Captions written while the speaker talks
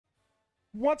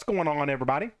What's going on,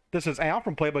 everybody? This is Al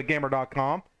from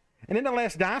PlaybookGamer.com. And in the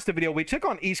last Dynasty video, we took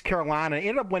on East Carolina and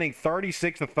ended up winning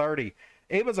 36-30.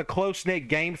 It was a close-knit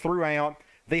game throughout.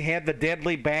 They had the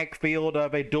deadly backfield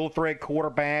of a dual-threat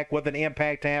quarterback with an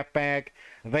impact halfback.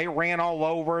 They ran all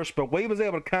over us, but we was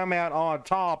able to come out on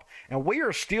top, and we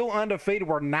are still undefeated.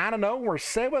 We're 9-0. We're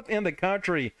 7th in the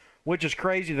country, which is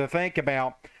crazy to think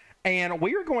about. And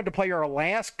we are going to play our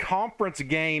last conference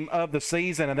game of the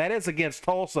season, and that is against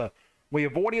Tulsa. We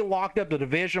have already locked up the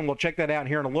division. We'll check that out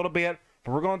here in a little bit.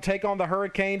 But we're going to take on the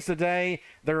Hurricanes today.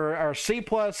 They're our C+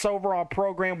 overall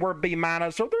program. We're B-,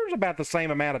 so there's about the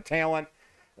same amount of talent.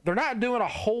 They're not doing a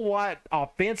whole lot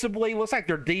offensively. Looks like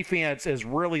their defense is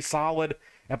really solid.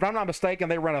 If I'm not mistaken,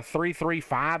 they run a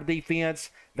 3-3-5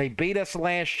 defense. They beat us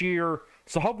last year,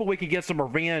 so hopefully we can get some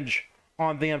revenge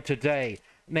on them today.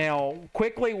 Now,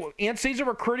 quickly, in-season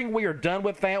recruiting, we are done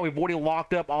with that. We've already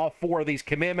locked up all 4 of these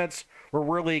commitments. We're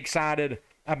really excited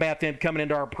about them coming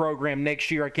into our program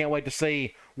next year. I can't wait to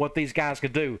see what these guys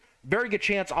could do. Very good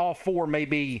chance all 4 may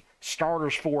be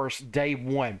starters for us day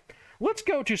 1. Let's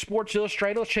go to Sports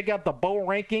Illustrated. Let's check out the bowl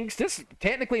rankings. This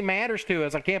technically matters to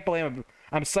us. I can't believe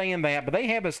I'm saying that, but they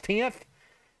have us 10th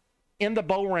in the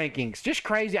bowl rankings. Just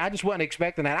crazy. I just wasn't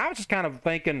expecting that. I was just kind of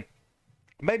thinking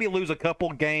maybe lose a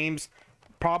couple games,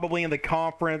 probably in the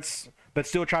conference, but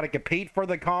still try to compete for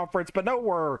the conference. But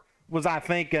nowhere was I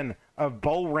thinking of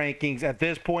bowl rankings at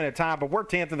this point in time. But we're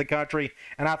 10th in the country,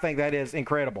 and I think that is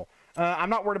incredible. I'm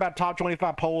not worried about top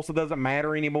 25 polls, so it doesn't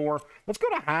matter anymore. Let's go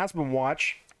to Heisman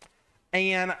Watch.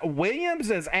 And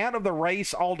Williams is out of the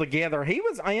race altogether. He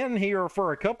was in here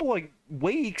for a couple of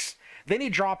weeks. Then he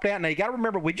dropped out. Now, you got to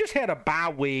remember, we just had a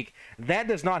bye week. That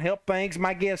does not help things.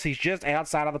 My guess, he's just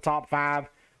outside of the top 5.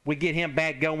 We get him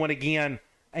back going again,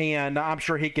 and I'm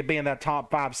sure he could be in that top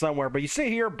 5 somewhere. But you see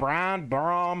here, Brian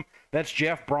Brom, that's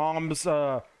Jeff Brom's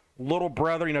little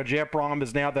brother. You know, Jeff Brom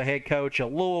is now the head coach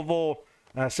at Louisville.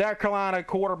 South Carolina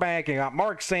quarterback, and got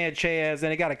Mark Sanchez,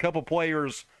 and he got a couple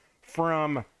players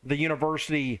from the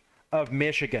University of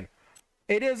Michigan.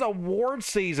 It is award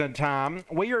season time.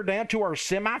 We are down to our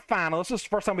semifinalists. This is the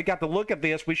first time we got to look at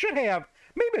this. We should have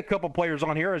maybe a couple players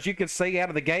on here. As you can see out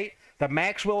of the gate, the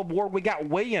Maxwell Award, we got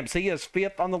Williams. He is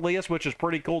 5th on the list, which is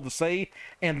pretty cool to see.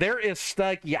 And there is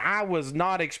Stuckey. I was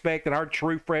not expecting our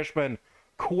true freshman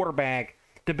quarterback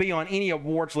to be on any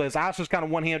awards list. I just kind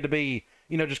of want him to be,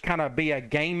 you know, just kind of be a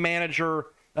game manager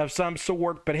of some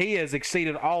sort, but he has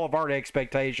exceeded all of our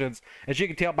expectations. As you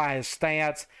can tell by his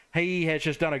stats, he has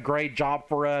just done a great job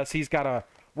for us. He's got a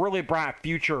really bright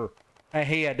future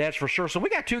ahead, that's for sure. So we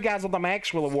got 2 guys on the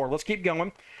Maxwell Award. Let's keep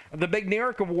going. The Big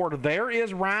Nerick Award, there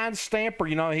is Ryan Stamper.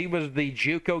 You know, he was the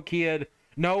JUCO kid.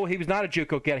 No, he was not a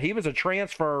JUCO kid. He was a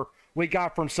transfer we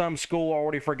got from some school, I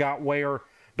already forgot where.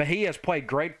 But he has played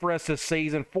great for us this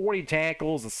season. 40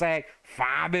 tackles, a sack,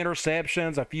 5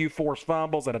 interceptions, a few forced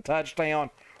fumbles, and a touchdown.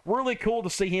 Really cool to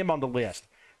see him on the list.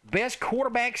 Best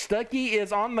quarterback, Stuckey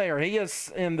is on there. He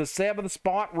is in the 7th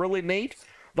spot. Really neat.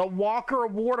 The Walker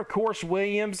Award, of course,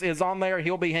 Williams is on there.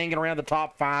 He'll be hanging around the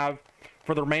top 5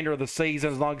 for the remainder of the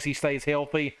season as long as he stays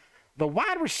healthy. The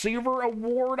Wide Receiver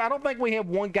Award, I don't think we have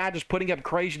one guy just putting up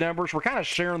crazy numbers. We're kind of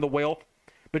sharing the wealth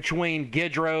between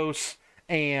Gidros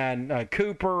and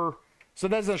Cooper, so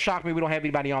that doesn't shock me we don't have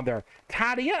anybody on there.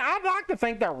 Tight end, I'd like to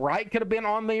think that Wright could have been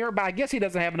on there, but I guess he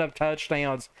doesn't have enough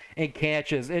touchdowns and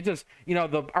catches. It just, you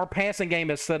know, our passing game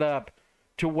is set up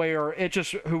to where it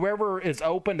just, whoever is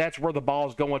open, that's where the ball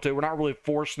is going to. We're not really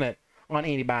forcing it on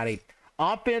anybody.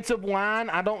 Offensive line,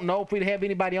 I don't know if we'd have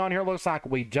anybody on here. Looks like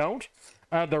we don't.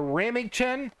 The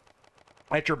Remington,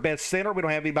 that's your best center. We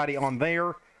don't have anybody on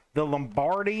there. The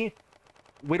Lombardi,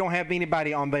 we don't have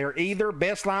anybody on there either.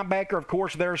 Best linebacker, of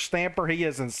course, there's Stamper. He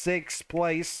is in 6th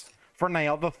place for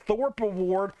now. The Thorpe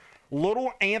Award,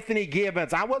 little Anthony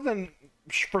Gibbons. I wasn't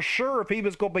for sure if he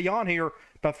was going to be on here,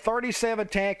 but 37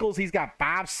 tackles. He's got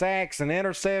 5 sacks, an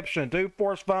interception, 2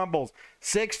 forced fumbles,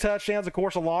 6 touchdowns. Of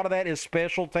course, a lot of that is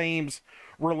special teams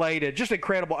related. Just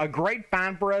incredible. A great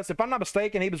find for us. If I'm not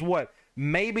mistaken, he was what?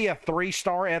 Maybe a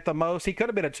 3-star at the most. He could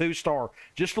have been a 2-star.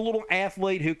 Just a little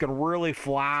athlete who can really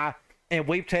fly. And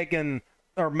we've taken,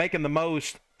 or making the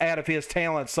most out of his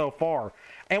talent so far.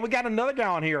 And we got another guy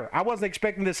on here. I wasn't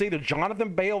expecting this either.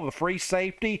 Jonathan Bale, the free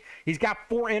safety. He's got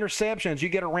 4 interceptions. You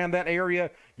get around that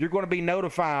area, you're going to be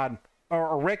notified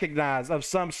or recognized of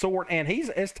some sort. And he's,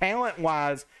 as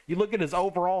talent-wise, you look at his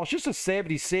overall, it's just a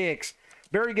 76.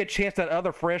 Very good chance that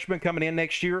other freshman coming in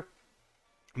next year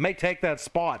may take that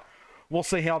spot. We'll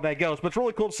see how that goes. But it's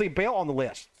really cool to see Bale on the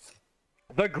list.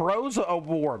 The Groza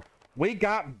Award. We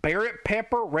got Barrett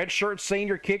Pepper, redshirt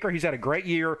senior kicker. He's had a great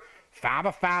year. 5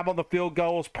 of 5 on the field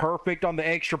goals, perfect on the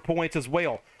extra points as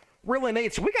well. Really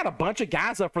neat. So we got a bunch of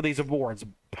guys up for these awards.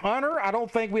 Punter, I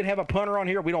don't think we'd have a punter on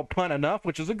here. We don't punt enough,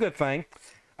 which is a good thing.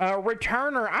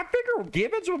 Returner, I figure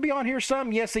Gibbons would be on here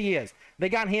some. Yes, he is. They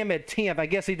got him at 10th. I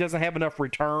guess he doesn't have enough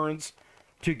returns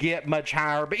to get much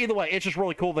higher. But either way, it's just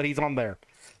really cool that he's on there.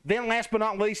 Then last but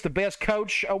not least, the best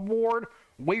coach award.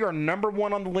 We are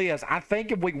 #1 on the list. I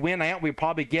think if we win out, we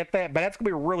probably get that. But that's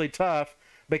going to be really tough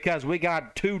because we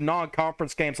got 2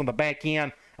 non-conference games on the back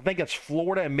end. I think it's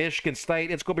Florida and Michigan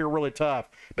State. It's going to be really tough.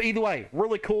 But either way,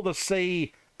 really cool to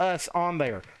see us on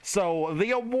there. So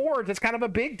the awards, it's kind of a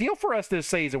big deal for us this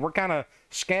season. We're kind of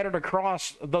scattered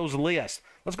across those lists.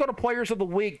 Let's go to Players of the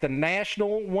Week, the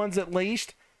national ones at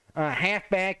least.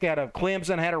 Halfback out of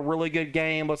Clemson had a really good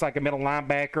game. Looks like a middle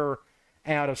linebacker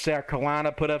out of South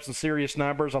Carolina put up some serious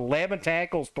numbers. 11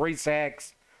 tackles, 3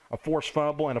 sacks, a forced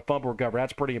fumble, and a fumble recovery.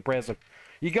 That's pretty impressive.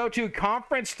 You go to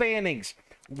conference standings.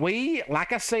 We,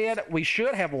 like I said, we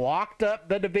should have locked up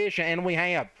the division, and we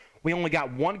have. We only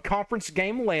got 1 conference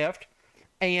game left,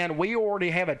 and we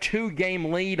already have a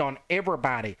 2-game lead on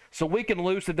everybody. So we can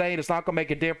lose today, and it's not going to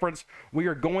make a difference. We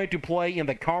are going to play in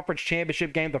the conference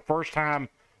championship game the first time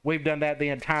we've done that the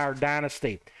entire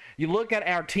dynasty. You look at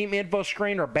our team info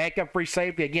screen, our backup free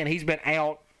safety. Again, he's been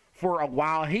out for a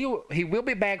while. He will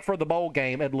be back for the bowl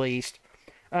game at least.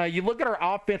 You look at our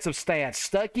offensive stats.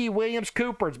 Stuckey, Williams,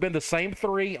 Cooper. It's been the same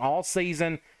 3 all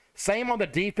season. Same on the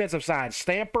defensive side.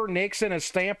 Stamper, Nixon, and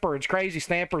Stamper. It's crazy.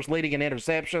 Stamper's leading in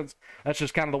interceptions. That's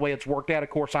just kind of the way it's worked out. Of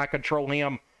course, I control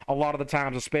him a lot of the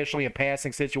times, especially in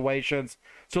passing situations.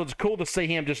 So it's cool to see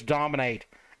him just dominate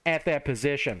at that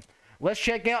position. Let's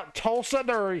check out Tulsa.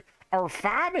 They are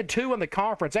 5-2 in the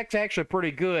conference. That's actually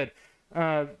pretty good.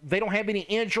 They don't have any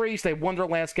injuries. They won their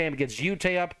last game against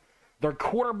UTEP. Their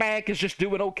quarterback is just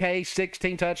doing okay.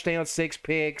 16 touchdowns, 6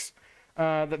 picks.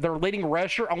 Their leading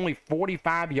rusher, only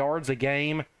 45 yards a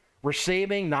game.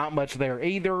 Receiving, not much there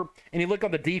either. And you look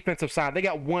on the defensive side, they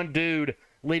got 1 dude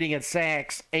leading in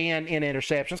sacks and in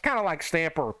interceptions. Kind of like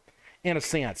Stamper in a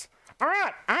sense. All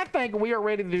right, I think we are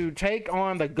ready to take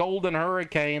on the Golden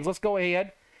Hurricanes. Let's go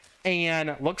ahead.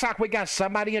 And looks like we got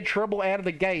somebody in trouble out of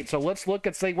the gate. So let's look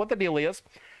and see what the deal is.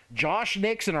 Josh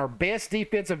Nixon, our best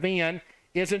defensive end,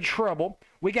 is in trouble.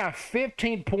 We got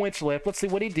 15 points left. Let's see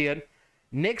what he did.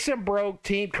 Nixon broke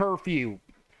team curfew.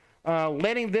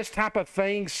 Letting this type of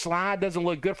thing slide doesn't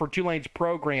look good for Tulane's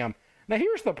program. Now,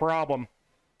 here's the problem.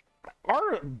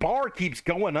 Our bar keeps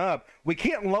going up. We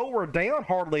can't lower it down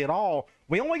hardly at all.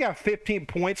 We only got 15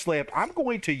 points left. I'm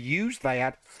going to use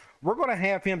that. We're going to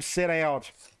have him sit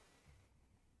out.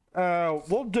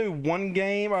 We'll do 1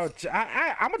 game. I'm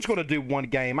just going to do 1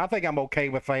 game. I think I'm okay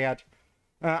with that.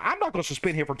 I'm not going to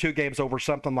suspend him for 2 games over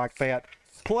something like that.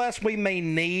 Plus, we may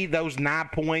need those 9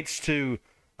 points to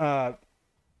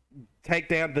take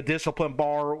down the discipline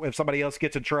bar if somebody else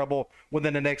gets in trouble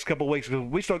within the next couple of weeks. Because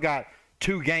we still got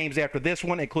 2 games after this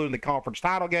one, including the conference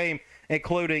title game,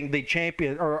 including the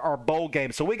champion or our bowl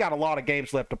game. So we got a lot of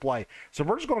games left to play. So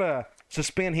we're just going to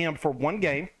suspend him for 1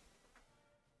 game.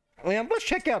 And let's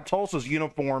check out Tulsa's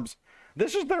uniforms.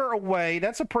 This is their away.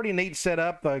 That's a pretty neat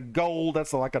setup. The gold,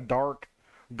 that's like a dark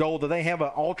gold. Do they have an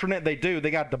alternate? They do. They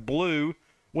got the blue,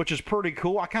 which is pretty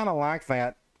cool. I kind of like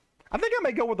that. I think I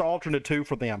may go with the alternate 2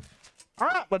 for them. All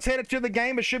right, let's head into the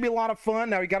game. It should be a lot of fun.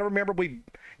 Now, you got to remember we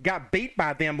got beat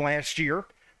by them last year.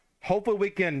 Hopefully, we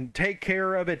can take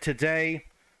care of it today.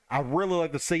 I really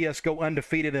like to see us go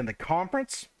undefeated in the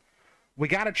conference. We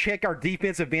got to check our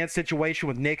defensive end situation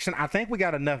with Nixon. I think we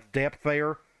got enough depth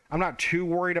there. I'm not too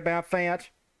worried about that.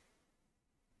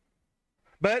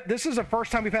 But this is the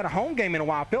first time we've had a home game in a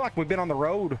while. I feel like we've been on the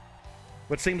road,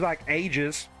 which seems like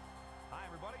ages.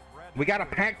 We got a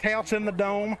packed house in the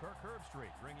dome.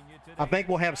 I think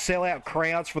we'll have sellout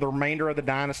crowds for the remainder of the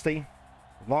dynasty,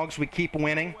 as long as we keep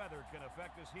winning.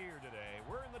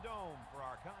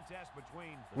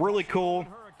 Really cool.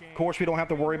 Of course, we don't have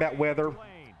to worry about weather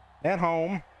at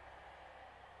home.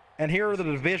 And here are the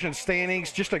division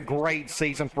standings. Just a great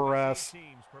season for us.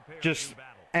 Just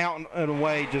out and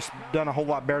away, just done a whole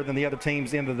lot better than the other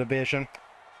teams in the division.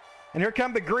 And here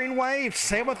come the Green Wave,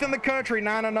 7th in the country,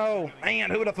 9-0. Man,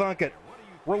 who would have thunk it?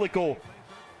 Really cool.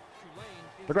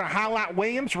 They're going to highlight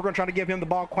Williams. We're going to try to give him the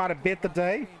ball quite a bit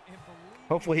today.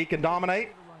 Hopefully he can dominate.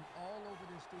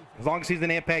 As long as he's an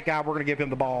impact guy, we're going to give him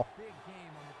the ball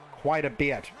quite a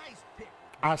bit.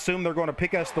 I assume they're going to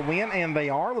pick us the win, and they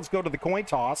are. Let's go to the coin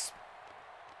toss.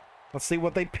 Let's see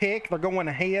what they pick. They're going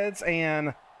heads,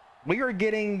 and we are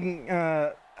getting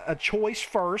a choice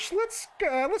first. Let's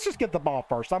just get the ball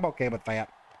first. I'm okay with that.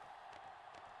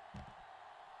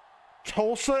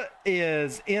 Tulsa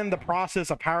is in the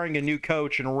process of hiring a new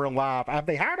coach in real life. Have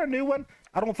they hired a new one?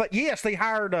 I don't think. Yes, they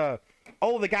hired the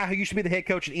guy who used to be the head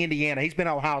coach in Indiana. He's been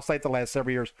at Ohio State the last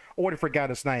several years. Already forgot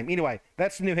his name. Anyway,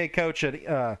 that's the new head coach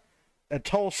at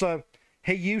Tulsa.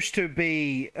 He used to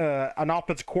be an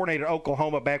offensive coordinator at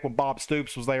Oklahoma back when Bob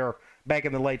Stoops was there back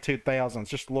in the late 2000s.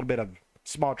 Just a little bit of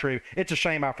small trivia. It's a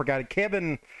shame I forgot it.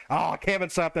 Kevin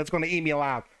something that's going to eat me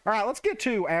alive. All right, let's get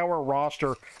to our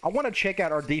roster. I want to check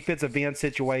out our defensive end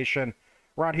situation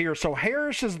right here. So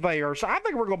Harris is there. So I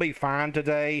think we're going to be fine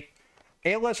today.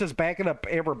 Ellis is backing up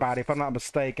everybody, if I'm not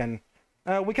mistaken.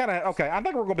 I think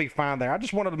we're going to be fine there. I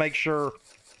just wanted to make sure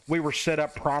we were set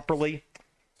up properly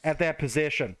at that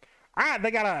position. All right,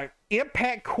 they got an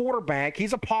impact quarterback.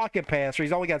 He's a pocket passer.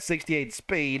 He's only got 68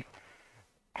 speed.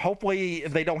 Hopefully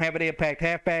they don't have an impact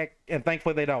halfback, and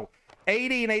thankfully they don't.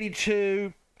 80 and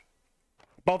 82,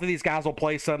 both of these guys will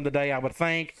play some today, I would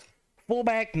think.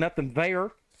 Fullback, nothing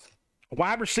there.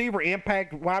 Wide receiver,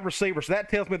 impact wide receiver. So that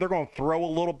tells me they're going to throw a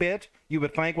little bit, you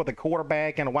would think, with a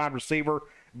quarterback and a wide receiver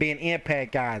being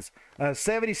impact guys.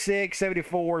 76,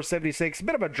 74, 76, a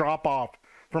bit of a drop-off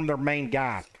from their main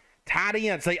guy. Tight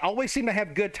ends, they always seem to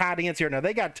have good tight ends here. Now,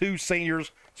 they got two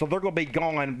seniors, so they're going to be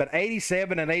gone. But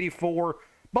 87 and 84,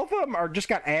 both of them are just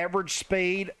got average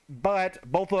speed, but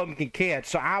both of them can catch.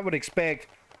 So I would expect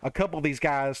a couple of these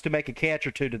guys to make a catch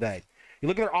or two today. You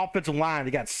look at their offensive line,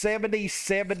 they got 70,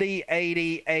 70,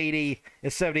 80, 80,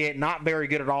 and 78. Not very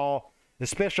good at all,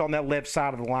 especially on that left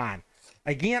side of the line.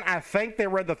 Again, I think they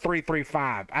read the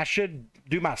 3-3-5. I should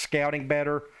do my scouting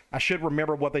better. I should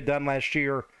remember what they done last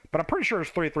year, but I'm pretty sure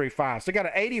it's 3-3-5. So they got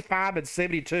an 85 and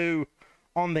 72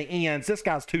 on the ends. This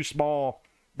guy's too small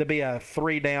to be a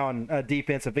three-down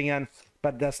defensive end,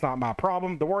 but that's not my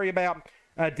problem to worry about.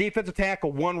 Defensive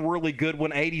tackle, one really good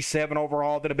one, 87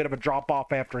 overall, then a bit of a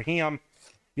drop-off after him.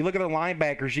 You look at the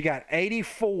linebackers, you got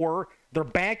 84. Their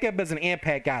backup is an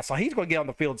impact guy, so he's going to get on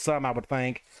the field some, I would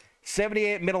think.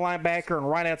 78 middle linebacker and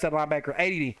right outside linebacker,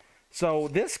 80. So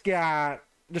this guy,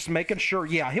 just making sure,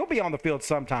 yeah, he'll be on the field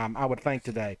sometime, I would think,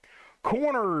 today.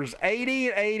 Corners,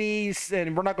 80 and 80s,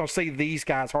 and we're not going to see these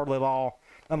guys hardly at all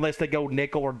unless they go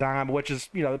nickel or dime, which is,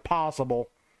 possible.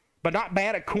 But not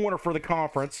bad at corner for the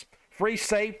conference. Free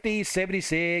safety,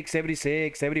 76,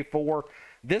 76, 74.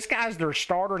 This guy's their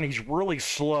starter, and he's really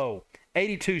slow.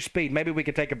 82 speed. Maybe we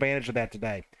can take advantage of that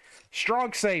today.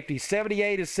 Strong safety,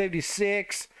 78 and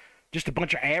 76. Just a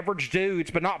bunch of average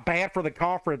dudes, but not bad for the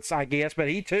conference, I guess. But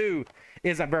he, too,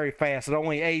 isn't very fast at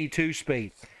only 82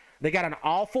 speed. They got an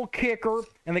awful kicker,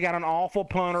 and they got an awful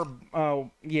punter.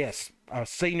 Yes, a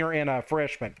senior and a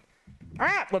freshman. All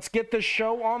right, let's get this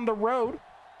show on the road.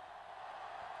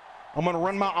 I'm going to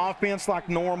run my offense like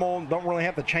normal. Don't really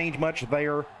have to change much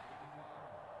there.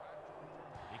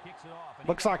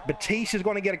 Looks like Batiste is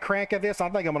going to get a crack at this. I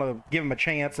think I'm going to give him a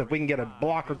chance if we can get a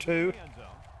block or two.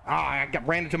 I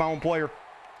ran into my own player.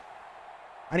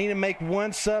 I need to make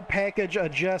one sub-package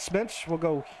adjustment. We'll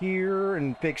go here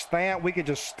and fix that. We could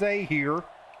just stay here.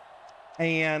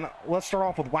 And let's start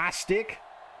off with Y-stick.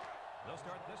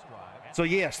 So,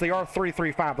 yes, they are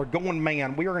 3-3-5. They're going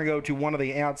man. We are going to go to one of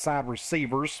the outside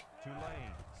receivers.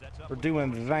 We're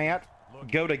doing that.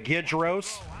 Go to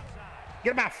Gidros.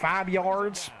 Get about 5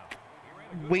 yards.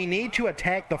 We need to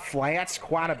attack the flats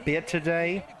quite a bit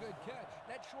today.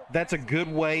 That's a good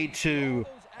way to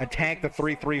attack the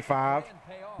 3-3-5.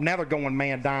 Now they're going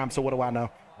man dime, so what do I know?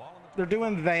 They're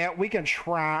doing that. We can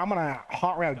try. I'm going to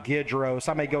hot route Gidros.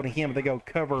 I may go to him if they go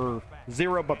cover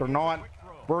 0, but they're not.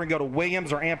 We're going to go to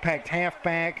Williams, our impact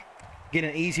halfback. Get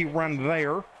an easy run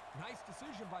there.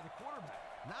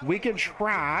 We can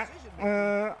try.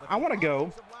 I want to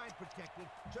go.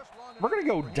 We're going to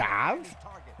go dive.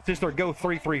 Since they're go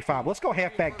 3-3-5. Let's go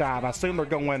halfback dive. I assume they're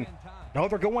going. No,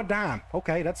 they're going dime.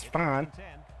 Okay, that's fine.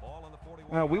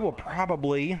 We will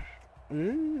probably. Let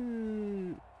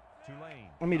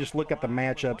me just look at the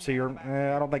matchups here.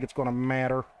 I don't think it's going to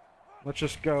matter. Let's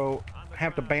just go.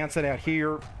 Have to bounce it out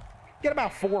here. Get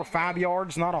about 4 or 5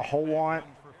 yards. Not a whole lot.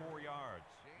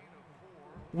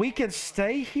 We can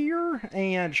stay here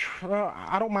and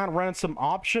I don't mind running some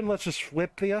option. Let's just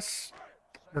flip this.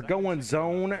 They're going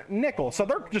zone nickel. So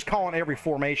they're just calling every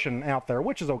formation out there,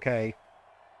 which is okay.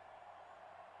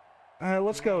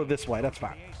 Let's go this way. That's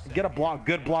fine. Get a block.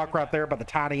 Good block right there by the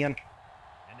tight end.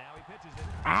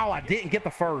 Oh, I didn't get the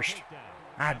first.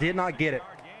 I did not get it.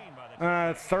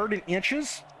 3rd and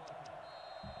inches.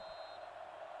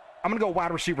 I'm going to go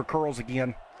wide receiver curls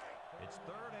again.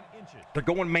 They're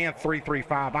going man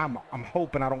 3-3-5. I'm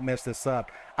hoping I don't mess this up.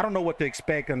 I don't know what to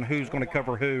expect and who's going to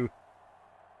cover who.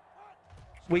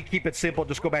 We keep it simple.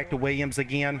 Just go back to Williams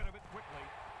again.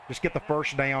 Just get the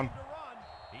first down.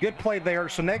 Good play there.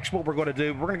 So next what we're going to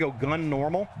do, we're going to go gun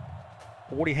normal.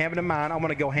 Already have it in mind. I'm going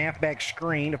to go halfback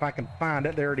screen if I can find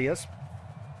it. There it is.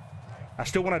 I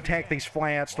still want to attack these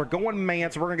flats. They're going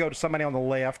man, so we're going to go to somebody on the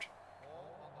left.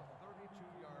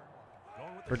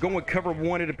 They're going with cover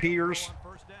one, it appears.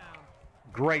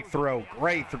 Great throw.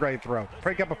 Great throw.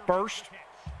 Pick up a first.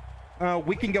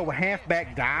 We can go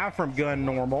halfback dive from gun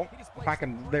normal. If I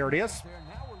can, there it is.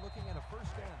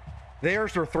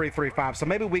 There's their 3-3-5. So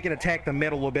maybe we can attack the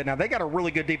middle a little bit. Now, they got a really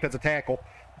good defensive tackle.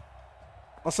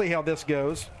 Let's see how this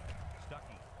goes.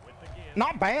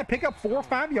 Not bad. Pick up 4 or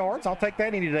 5 yards. I'll take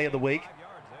that any day of the week.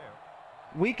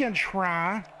 We can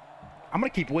try. I'm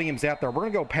going to keep Williams out there. We're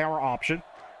going to go power option.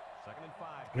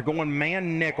 They're going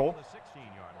man nickel.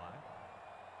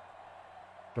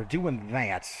 They're doing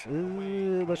that.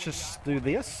 Let's just do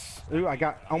this. Ooh,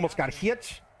 I almost got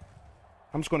hit.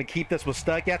 I'm just going to keep this with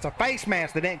stuck. That's a face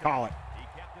mask. They didn't call it.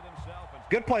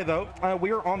 Good play, though.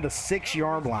 We are on the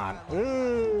 6-yard line.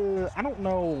 I don't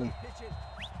know.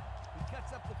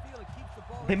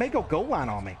 They may go goal line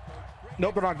on me.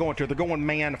 Nope, they're not going to. They're going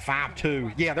man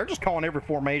 5-2. Yeah, they're just calling every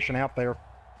formation out there.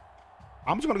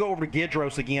 I'm just going to go over to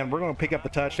Gidros again. We're going to pick up the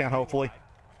touchdown, hopefully.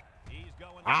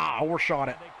 Overshot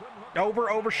it.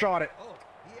 Overshot it.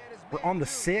 We're on the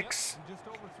 6.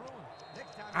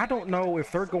 I don't know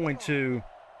if they're going to.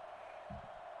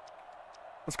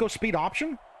 Let's go speed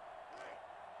option.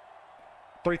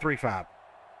 3-3-5.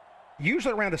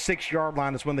 Usually around the 6-yard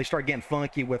line is when they start getting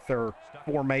funky with their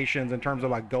formations in terms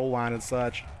of like goal line and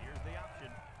such.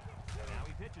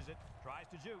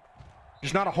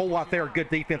 There's not a whole lot there.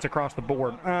 Good defense across the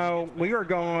board. We are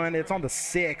going. It's on the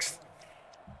 6th.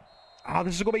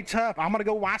 This is going to be tough. I'm going to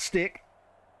go Y stick.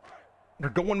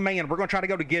 They're going man. We're going to try to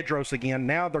go to Gidros again.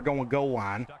 Now they're going goal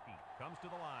line.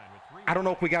 I don't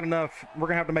know if we got enough. We're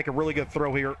going to have to make a really good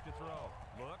throw here.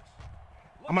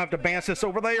 I'm going to have to bounce this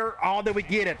over there. Did we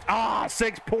get it?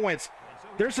 6 points.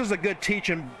 This is a good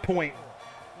teaching point.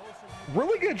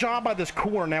 Really good job by this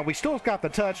corner. Now, we still got the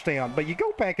touchdown, but you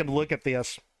go back and look at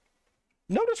this.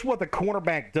 Notice what the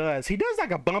cornerback does. He does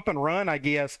like a bump and run, I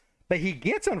guess, but he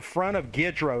gets in front of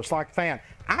Gidros like that.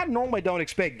 I normally don't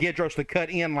expect Gidros to cut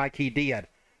in like he did,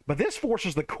 but this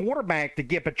forces the cornerback to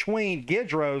get between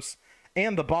Gidros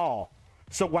and the ball.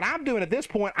 So what I'm doing at this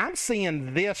point, I'm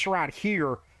seeing this right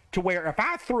here to where if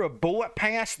I threw a bullet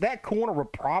pass, that corner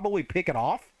would probably pick it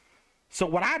off. So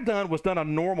what I've done was done a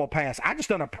normal pass. I just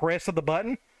done a press of the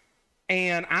button,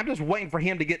 and I'm just waiting for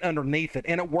him to get underneath it,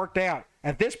 and it worked out.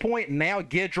 At this point, now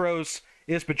Gidros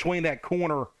is between that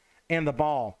corner and the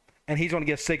ball, and he's going to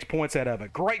get 6 points out of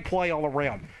it. Great play all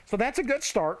around. So that's a good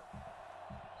start.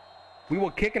 We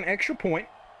will kick an extra point.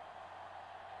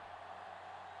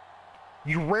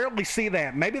 You rarely see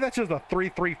that. Maybe that's just a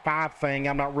 3-3-5 thing.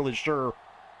 I'm not really sure.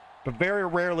 But very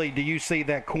rarely do you see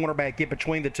that cornerback get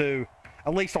between the two,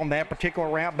 at least on that particular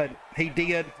route, but he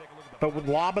did. But with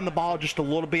lobbing the ball just a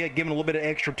little bit, giving a little bit of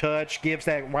extra touch, gives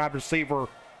that wide receiver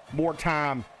more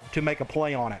time to make a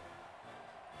play on it.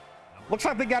 Looks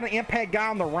like they got an impact guy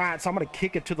on the right, so I'm going to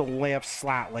kick it to the left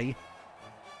slightly.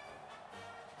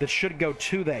 This should go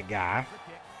to that guy.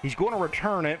 He's going to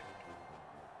return it.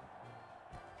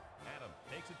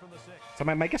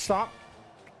 Somebody make a stop.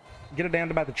 Get it down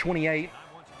to about the 28.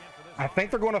 I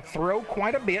think they're going to throw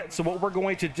quite a bit, so what we're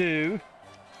going to do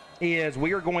is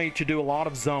we are going to do a lot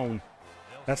of zone.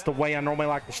 That's the way I normally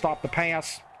like to stop the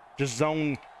pass. Just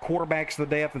zone quarterbacks to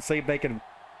the death and see if they can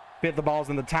fit the balls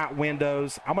in the tight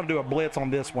windows. I'm going to do a blitz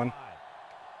on this one.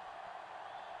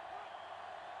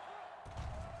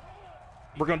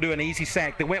 We're going to do an easy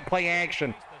sack. They went play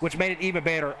action, which made it even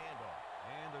better.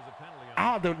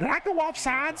 Did I go off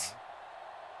sides?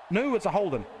 No, it's a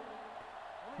holding.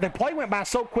 The play went by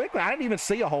so quickly, I didn't even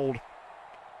see a hold.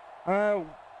 I'm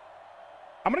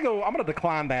gonna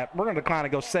decline that. We're gonna decline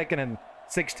and go 2nd and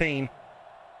 16.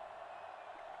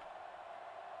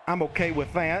 I'm okay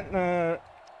with that.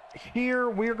 Here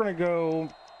we're gonna go.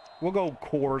 We'll go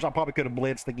quarters. I probably could have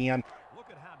blitzed again.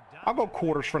 I'll go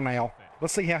quarters for now.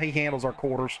 Let's see how he handles our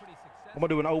quarters. I'm gonna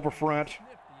do an over front.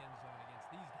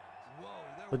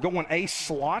 They're going a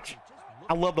slot.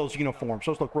 I love those uniforms.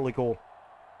 Those look really cool.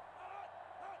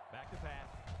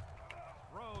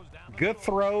 Good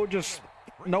throw, just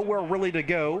nowhere really to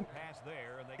go.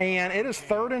 And it is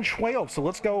 3rd and 12, so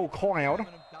let's go Cloud.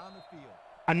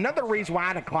 Another reason why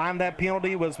I declined that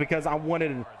penalty was because I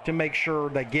wanted to make sure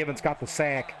that Givens got the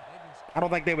sack. I don't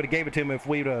think they would have gave it to him if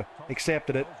we would have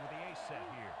accepted it.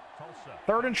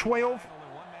 3rd and 12.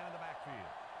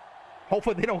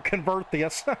 Hopefully they don't convert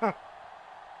this.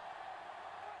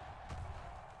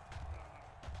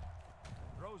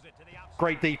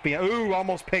 Great defense. Ooh,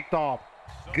 almost picked off.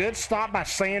 Good stop by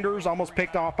Sanders, almost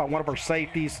picked off by one of our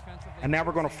safeties, and now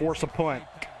we're going to force a punt.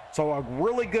 So a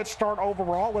really good start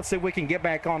overall. Let's see if we can get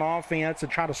back on offense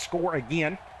and try to score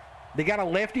again. They got a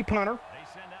lefty punter.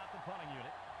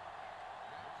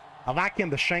 I like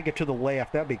him to shank it to the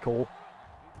left. That'd be cool.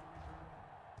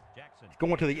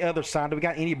 Going to the other side. Do we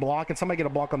got any block? Can somebody get a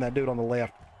block on that dude on the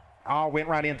left? Oh, went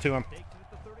right into him.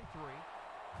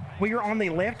 We are on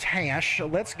the left hash.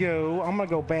 Let's go. I'm going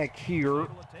to go back here.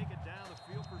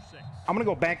 I'm going to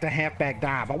go back to halfback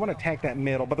dive. I want to attack that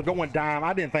middle, but they're going dime.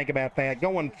 I didn't think about that.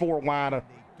 Going 4 wide,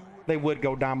 they would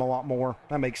go dime a lot more.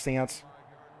 That makes sense.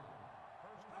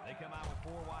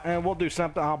 And we'll do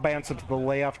something. I'll bounce it to the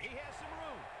left.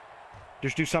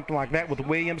 Just do something like that with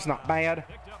Williams. Not bad.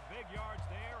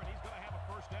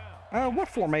 What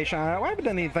formation? I haven't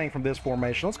done anything from this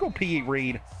formation. Let's go P.E.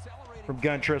 Reed from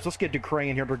gun trips. Let's get Ducray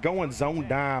in here. They're going zone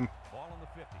dime.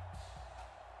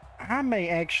 I may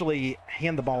actually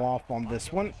hand the ball off on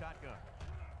this one.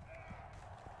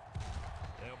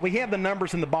 We have the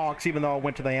numbers in the box, even though I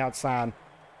went to the outside.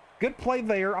 Good play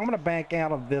there. I'm going to back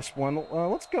out of this one.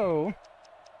 Let's go.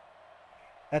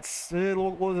 That's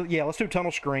yeah. Let's do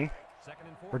tunnel screen.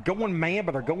 They're going man,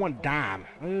 but they're going dime.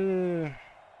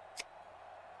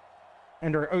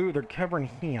 And they're covering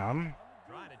him.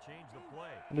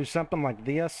 Do something like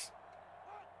this.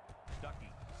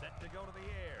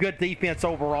 Good defense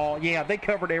overall. Yeah, they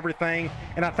covered everything,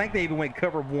 and I think they even went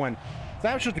cover 1. So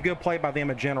that was just a good play by them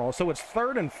in general. So it's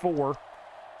 3rd and 4.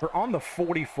 They're on the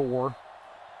 44.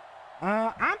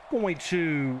 I'm going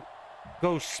to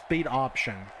go speed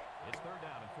option.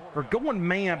 They're going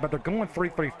man, but they're going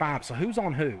 3-3-5. So who's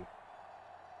on who?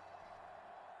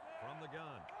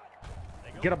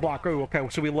 Get a block. Oh, okay.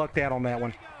 So we lucked out on that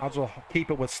one. I'll just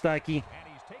keep it with Stuckey.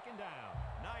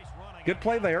 Good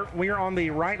play there. We are on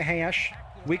the right hash.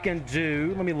 We can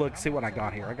do, let me look, see what I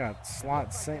got here. I got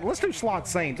slot seams. Let's do slot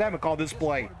seams. I haven't called this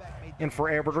play in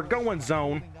forever. They're going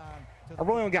zone. I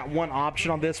really only got one option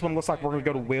on this one. Looks like we're going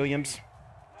to go to Williams.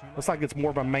 Looks like it's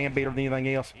more of a man beater than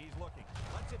anything else.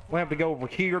 We'll have to go over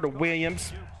here to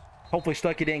Williams. Hopefully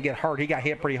Stuckey didn't get hurt. He got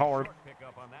hit pretty hard.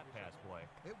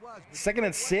 2nd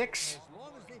and 6.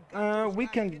 We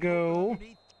can go.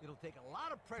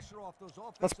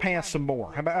 Let's pass some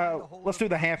more. How about, let's do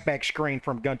the halfback screen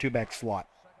from gun 2-back slot.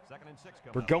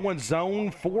 We're going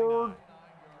zone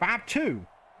 4-5-2.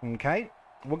 Okay.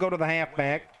 We'll go to the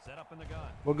halfback.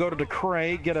 We'll go to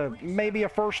Ducray. Get maybe a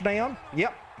first down.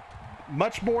 Yep.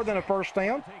 Much more than a first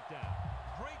down.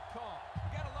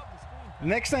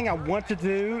 Next thing I want to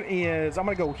do is I'm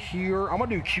going to go here. I'm going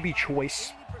to do QB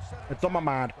choice. It's on my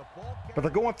mind. But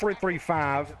they're going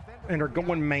 3-3-5, and they're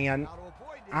going man.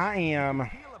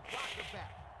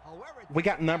 We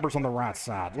got numbers on the right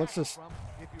side. Let's just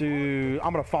do,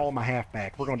 I'm going to follow my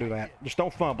halfback. We're going to do that. Just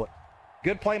don't fumble it.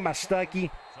 Good play by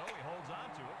Stuckey.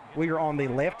 We are on the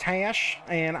left hash,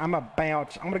 and I'm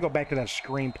going to go back to that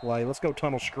screen play. Let's go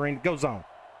tunnel screen. Go zone.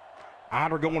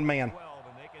 They're going man.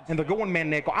 And they're going man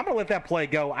nickel. I'm going to let that play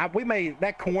go.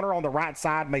 That corner on the right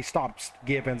side may stop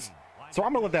Givens. So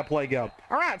I'm going to let that play go.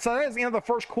 All right, so that is the end of the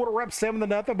first quarter. We're up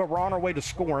 7-0, but we're on our way to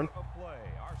scoring.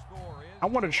 I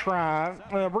want to try.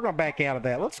 We're going to back out of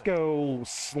that. Let's go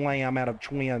slam out of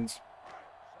twins.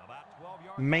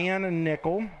 Man and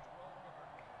nickel.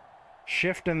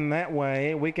 Shifting that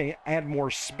way. We can add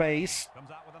more space.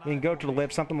 We can go to the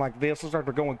left, something like this. Looks like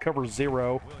they're going cover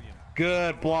 0.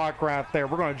 Good block right there.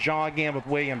 We're going to jog in with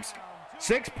Williams.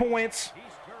 6 points.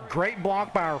 Great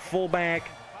block by our fullback.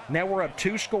 Now we're up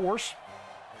 2 scores.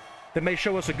 That may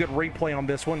show us a good replay on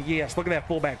this one. Yes, look at that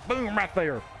fullback. Boom, right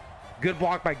there. Good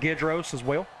block by Gidros as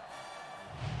well.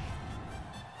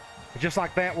 Just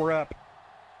like that, we're up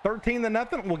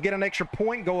 13-0. We'll get an extra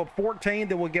point, go up 14,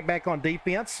 then we'll get back on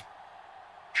defense.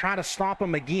 Try to stop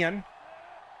them again.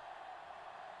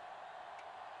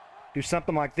 Do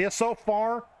something like this. So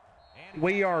far,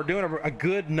 we are doing a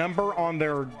good number on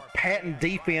their patent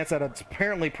defense that it's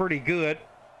apparently pretty good.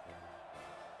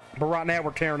 But right now,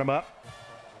 we're tearing them up.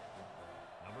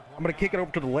 I'm going to kick it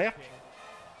over to the left.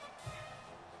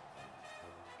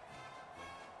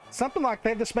 Something like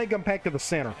that. This may come back to the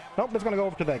center. Nope, it's going to go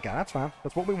over to that guy. That's fine.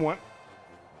 That's what we want.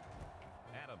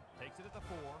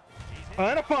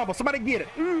 And a fumble. Somebody get it.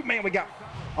 Ooh, man, we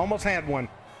almost had one.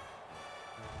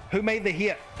 Who made the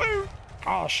hit? Boom.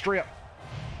 Oh, strip.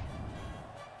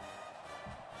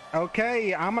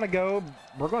 Okay, I'm going to go.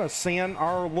 We're going to send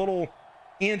our little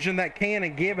engine that can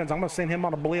and Givens. I'm going to send him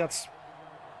on a blitz.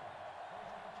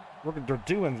 They're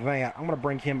doing that. I'm going to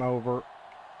bring him over.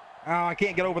 Oh, I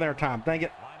can't get over there in time. Dang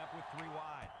it.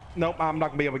 Nope, I'm not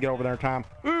going to be able to get over there in time.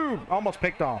 Ooh, almost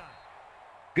picked off.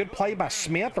 Good play by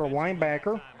Smith, our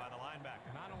linebacker.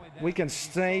 We can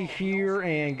stay here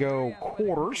and go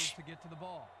quarters.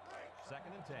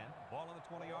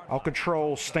 I'll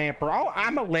control Stamper.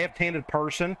 I'm a left-handed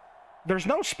person. There's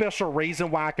no special reason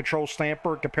why I control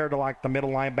Stamper compared to like the middle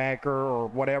linebacker or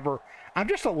whatever. I'm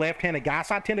just a left-handed guy,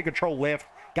 so I tend to control left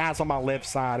guys on my left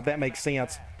side, if that makes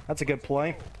sense. That's a good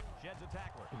play.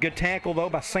 Good tackle, though,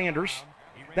 by Sanders.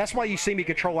 That's why you see me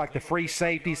control like the free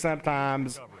safety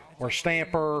sometimes, or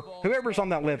Stamper, whoever's on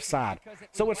that left side.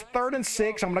 So it's 3rd and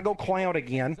 6. I'm going to go Cloud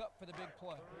again.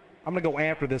 I'm going to go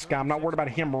after this guy. I'm not worried about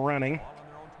him running.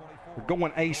 We're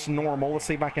going ace normal. Let's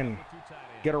see if I can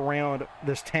get around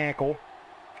this tackle.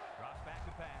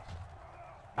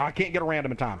 I can't get around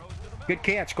him in time. Good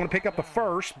catch. Going to pick up the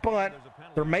first, but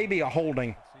there may be a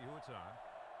holding.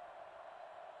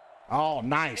 Oh,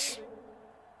 nice.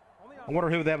 I wonder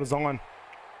who that was on.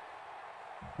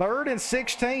 3rd and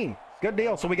 16. Good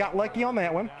deal. So we got lucky on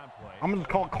that one. I'm going to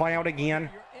call Cloud again.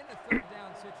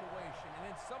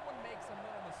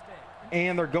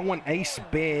 And they're going ace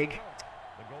big.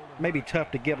 Maybe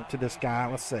tough to get it to this guy.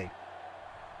 Let's see.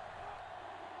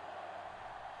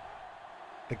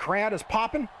 The crowd is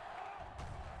popping.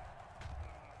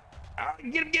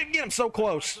 Get him so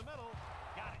close.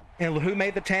 And who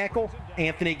made the tackle?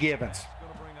 Anthony Givens.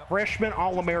 Freshman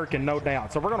All-American, no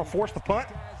doubt. So we're going to force the punt.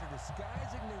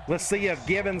 Let's see if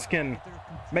Givens can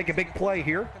make a big play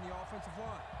here.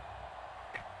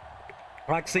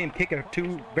 I like to see him kick it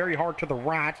very hard to the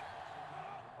right.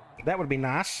 That would be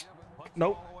nice.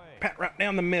 Nope. Pat right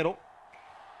down the middle.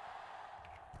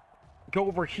 Go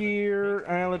over here.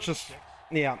 Let's just,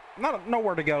 yeah,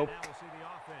 nowhere to go.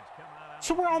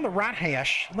 So we're on the right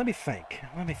hash. Let me think.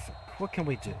 What can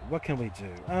we do?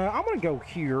 I'm going to go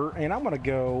here, and I'm going to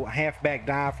go halfback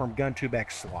dive from gun two-back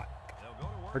slot.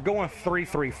 We're going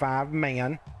 3-3-5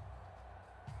 man.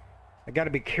 I got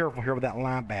to be careful here with that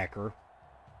linebacker.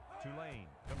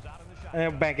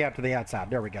 And back out to the outside.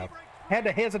 There we go. Had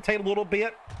to hesitate a little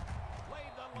bit.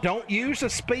 Don't use the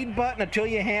speed button until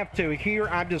you have to. Here,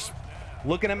 I'm just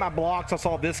looking at my blocks. I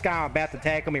saw this guy about to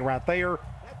tackle me right there.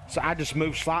 So I just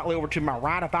moved slightly over to my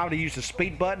right. If I would have used the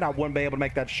speed button, I wouldn't be able to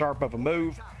make that sharp of a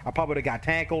move. I probably would have got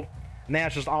tackled. Now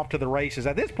it's just off to the races.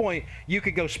 At this point, you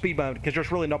could go speed button because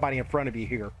there's really nobody in front of you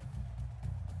here.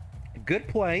 Good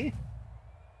play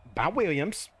by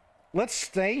Williams. Let's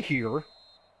stay here.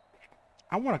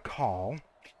 I want to call.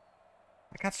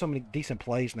 I got so many decent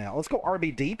plays now. Let's go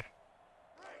RB deep.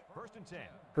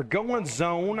 For going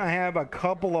zone, I have a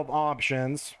couple of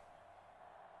options.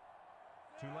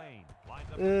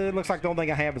 It looks like the only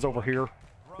thing I have is over here.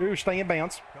 Ooh, stay in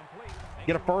bounds.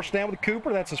 Get a first down with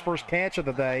Cooper. That's his first catch of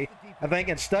the day, I think.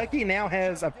 And Stuckey now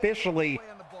has officially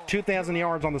 2,000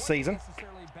 yards on the season.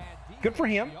 Good for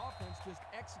him.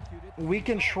 We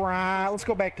can try. Let's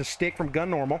go back to stick from gun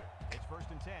normal.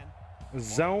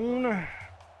 Zone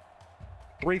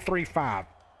 3-3-5.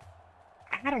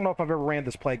 I don't know if I've ever ran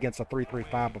this play against a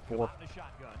 3-3-5 before.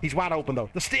 He's wide open, though.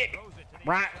 The stick,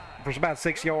 right, for about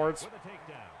 6 yards.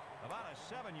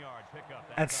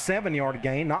 That's 7-yard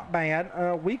gain. Not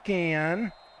bad. We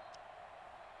can...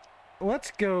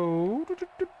 Let's go...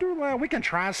 Well, we can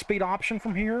try a speed option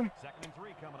from here.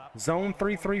 Zone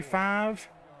 3-3-5.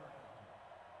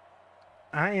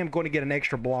 I am going to get an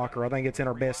extra blocker. I think it's in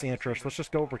our best interest. Let's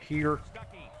just go over here.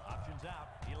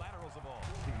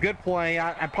 Good play.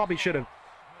 I probably should have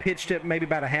pitched it maybe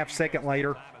about a half second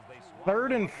later.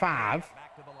 3rd and 5.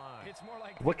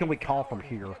 What can we call from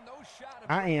here?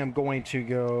 I am going to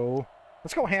go...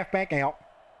 Let's go halfback out.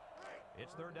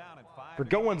 We're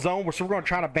going zone, so we're going to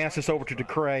try to bounce this over to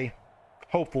DeCray,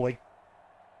 hopefully.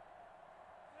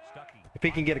 If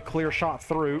he can get a clear shot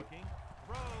through.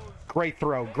 Great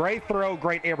throw, great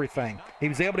everything. He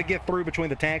was able to get through between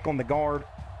the tackle and the guard.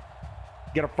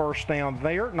 Get a first down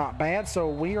there, not bad. So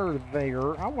we are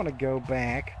there. I want to go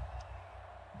back.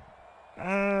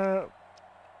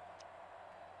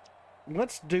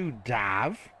 Let's do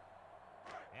dive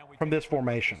from this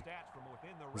formation.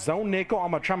 Zone nickel.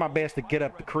 I'm going to try my best to get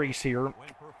up the crease here.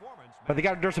 But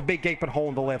there's a big gaping hole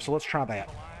in the left, so let's try that.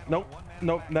 Nope,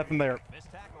 nothing there.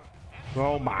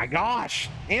 Oh, my gosh.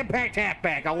 Impact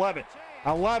halfback. I love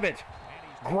it.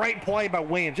 Great play by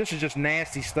Williams. This is just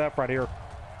nasty stuff right here.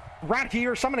 Right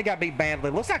here, somebody got beat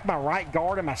badly. Looks like my right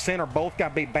guard and my center both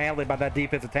got beat badly by that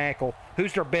defensive tackle.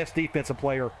 Who's their best defensive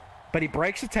player? But he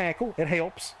breaks the tackle. It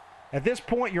helps. At this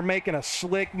point, you're making a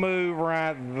slick move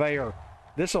right there.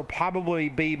 This will probably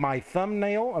be my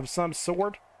thumbnail of some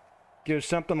sort. Do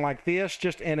something like this.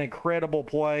 Just an incredible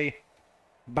play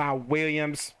by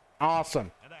Williams.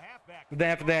 Awesome.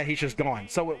 After that, he's just gone.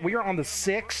 So we are on the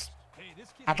 6th.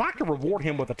 I'd like to reward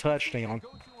him with a touchdown.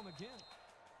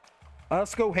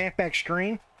 Let's go halfback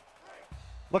screen.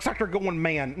 Looks like they're going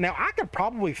man. Now, I could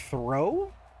probably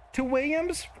throw to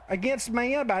Williams against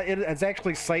man, but it's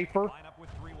actually safer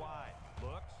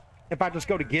if I just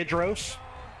go to Gidros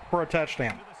for a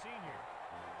touchdown.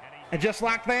 And just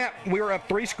like that, we were up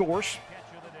 3 scores.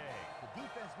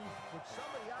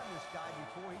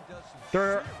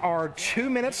 There are 2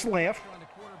 minutes left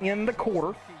in the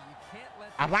quarter.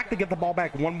 I'd like to get the ball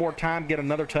back one more time, get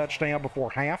another touchdown before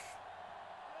half.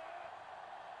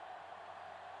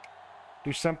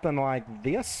 Do something like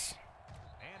this.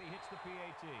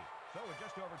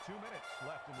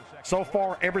 So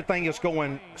far, everything is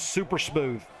going super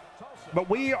smooth. But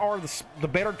we are the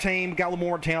better team, got a little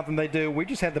more talent than they do. We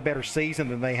just had the better season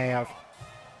than they have.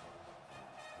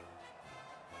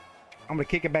 I'm going to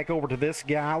kick it back over to this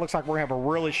guy. Looks like we're going to have a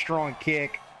really strong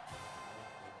kick.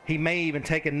 He may even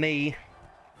take a knee.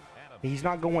 He's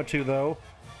not going to, though.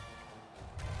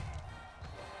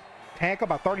 Tackle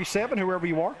by 37, whoever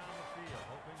you are.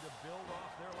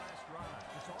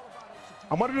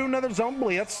 I'm going to do another zone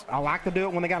blitz. I like to do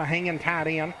it when they got a hanging tight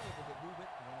end.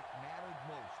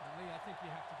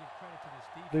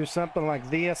 Do something like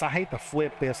this. I hate to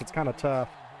flip this. It's kind of tough.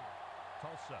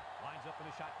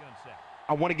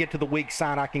 I want to get to the weak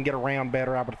side. I can get around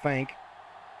better, I would think.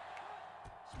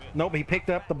 Nope, he picked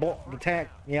up the tack.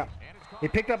 Yeah. He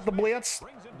picked up the blitz.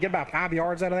 Get about 5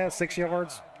 yards out of that, 6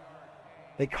 yards.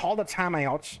 They called a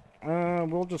timeout.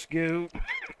 We'll just go.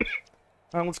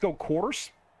 Let's go quarters.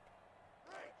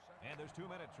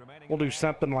 We'll do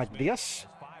something like this.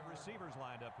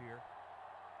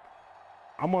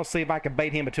 I'm going to see if I can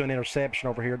bait him into an interception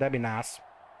over here. That'd be nice.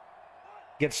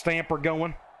 Get Stamper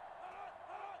going.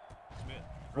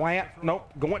 Flat.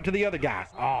 Nope. Going to the other guy.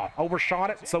 Oh,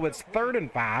 overshot it. So it's 3rd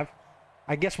and 5.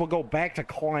 I guess we'll go back to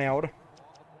Cloud.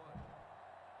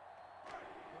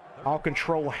 I'll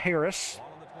control Harris.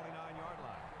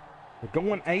 They're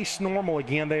going ace normal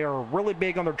again. They are really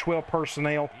big on their 12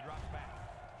 personnel.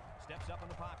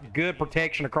 Good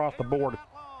protection across the board.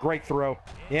 Great throw.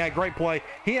 Yeah, great play.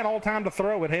 He had all time to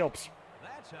throw. It helps.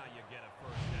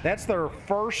 That's their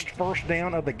first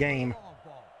down of the game.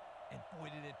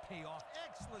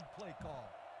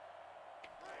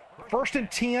 1st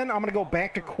and 10. I'm going to go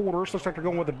back to quarters. Looks like they're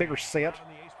going with a bigger set.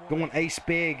 Going ace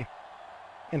big,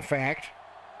 in fact.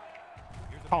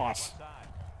 Toss.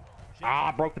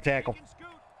 Broke the tackle.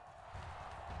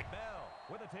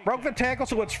 Broke the tackle,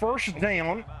 so it's 1st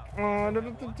down.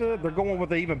 They're going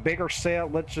with an even bigger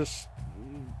set. Let's just...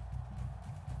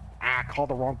 I called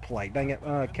the wrong play. Dang it.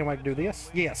 Can I do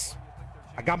this? Yes.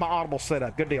 I got my audible set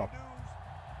up. Good deal.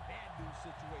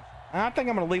 I think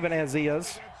I'm going to leave it as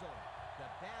is.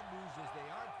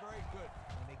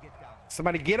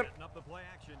 Somebody get it.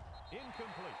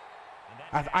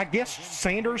 I guess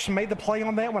Sanders made the play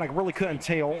on that one. I really couldn't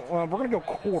tell. We're going to go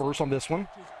quarters on this one.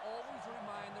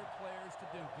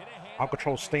 I'll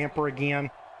control Stamper again.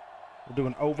 We'll do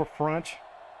an over front.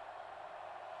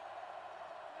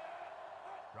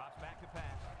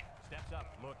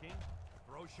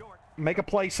 Make a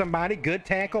play, somebody. Good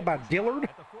tackle by Dillard.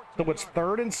 So it's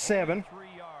 3rd and 7.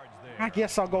 I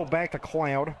guess I'll go back to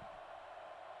Cloud.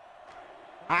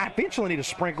 I eventually need to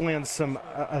sprinkle in some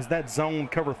as that zone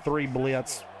cover 3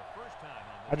 blitz.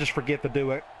 I just forget to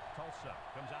do it.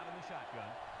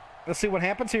 Let's see what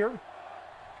happens here.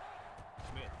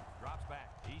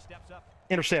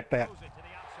 Intercept that.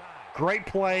 Great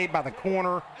play by the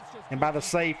corner and by the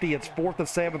safety. It's 4th and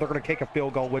 7. They're going to kick a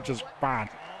field goal, which is fine.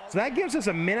 So that gives us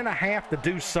a minute and a half to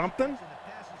do something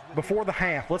before the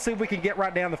half. Let's see if we can get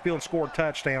right down the field and score a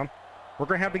touchdown. We're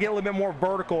going to have to get a little bit more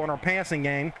vertical in our passing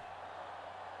game.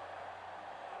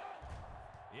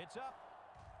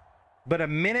 But a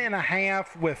minute and a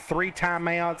half with 3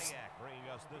 timeouts,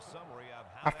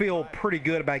 I feel pretty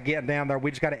good about getting down there.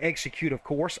 We just got to execute, of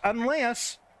course,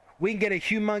 unless we can get a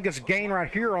humongous gain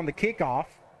right here on the kickoff.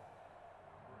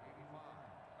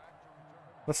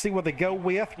 Let's see what they go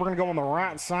with. We're going to go on the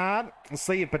right side. Let's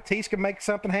see if Batiste can make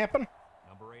something happen.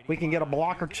 We can get a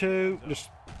block or two. Just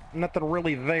nothing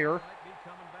really there.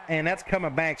 And that's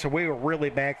coming back, so we were really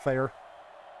back there.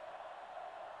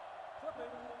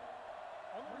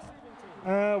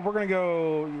 We're going to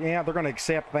go, yeah, they're going to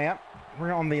accept that.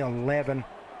 We're on the 11.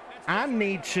 I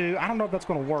need to, I don't know if that's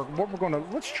going to work. What we're going to,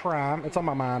 let's try. It's on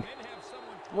my mind.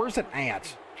 Where's it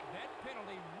at?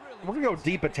 We're going to go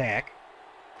deep attack.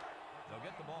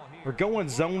 We're going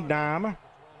zone dime.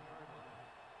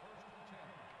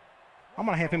 I'm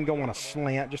going to have him go on a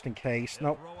slant just in case.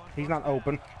 Nope, he's not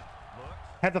open.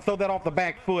 Had to throw that off the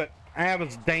back foot. That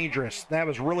was dangerous. That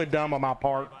was really dumb on my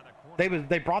part.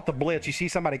 They brought the blitz. You see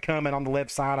somebody coming on the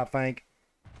left side, I think.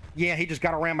 Yeah, he just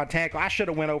got around my tackle. I should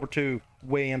have went over to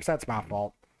Williams. That's my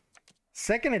fault.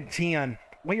 2nd and 10.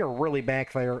 We are really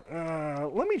back there.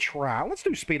 Let me try. Let's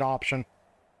do speed option.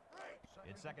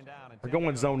 We're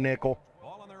going zone nickel.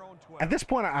 At this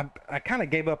point, I kind of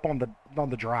gave up on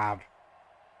the drive.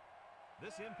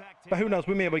 But who knows?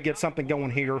 We may be able to get something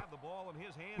going here.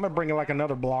 I'm going to bring in like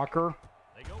another blocker.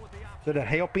 Did it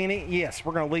help any? Yes.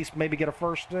 We're going to at least maybe get a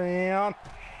first down.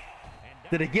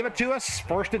 Did it give it to us?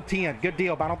 1st and 10. Good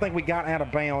deal. But I don't think we got out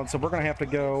of bounds, so we're going to have to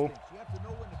go.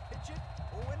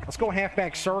 Let's go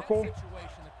halfback circle.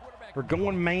 We're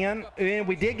going man. And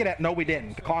we did get it. No, we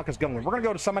didn't. The clock is going. We're going to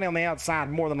go to somebody on the outside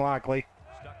more than likely.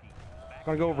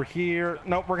 Going to go over here.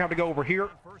 Nope, we're going to have to go over here.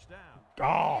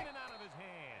 Oh.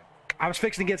 I was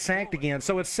fixing to get sacked again.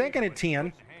 So it's 2nd and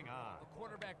 10.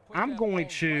 I'm going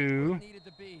to...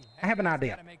 I have an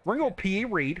idea. We're going to go PE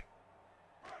read.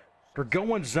 We're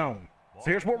going zone. So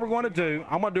here's what we're going to do.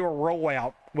 I'm going to do a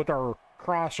rollout with our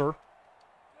crosser.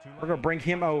 We're going to bring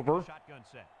him over.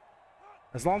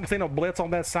 As long as they don't blitz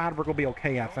on that side, we're going to be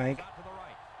okay, I think.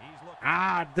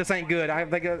 This ain't good. I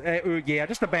think, yeah,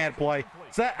 just a bad play.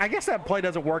 So I guess that play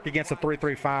doesn't work against a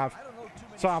 3-3-5.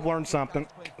 So I've learned something.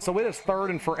 So it is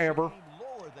 3rd and forever.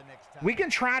 We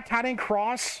can try tight end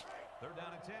cross.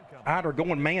 They're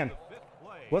going man.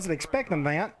 Wasn't expecting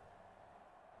that.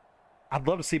 I'd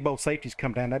love to see both safeties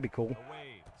come down. That'd be cool.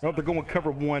 Nope, they're going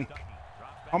cover 1.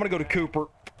 I'm going to go to Cooper.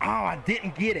 Oh, I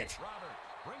didn't get it.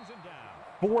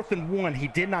 4th and 1. He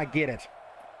did not get it.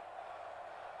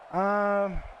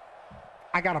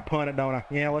 I got to punt it, don't I?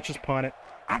 Yeah, let's just punt it.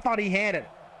 I thought he had it.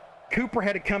 Cooper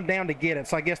had to come down to get it,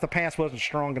 so I guess the pass wasn't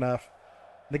strong enough.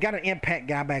 They got an impact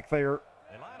guy back there.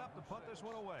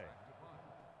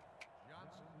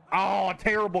 Oh,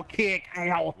 terrible kick.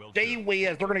 Ow. Gee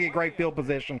whiz. They're going to get great field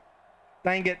position.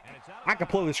 Dang it. I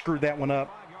completely screwed that one up.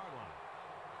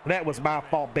 That was my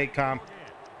fault big time.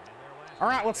 All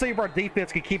right, let's see if our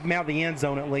defense can keep them out of the end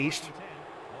zone at least.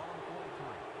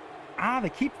 They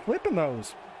keep flipping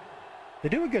those. They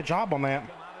do a good job on that.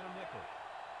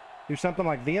 Do something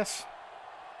like this.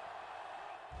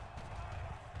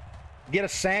 Get a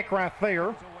sack right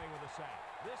there.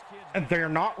 And they're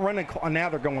not running. Now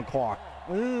they're going clock.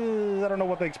 I don't know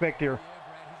what they expect here.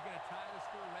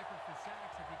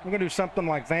 We're going to do something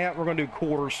like that. We're going to do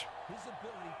quarters.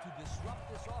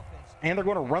 And they're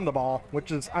going to run the ball,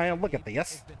 which is, look at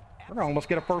this. We're going to almost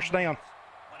get a first down.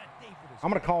 I'm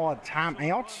going to call a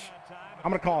timeout. I'm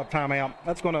going to call a timeout.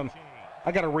 That's going to,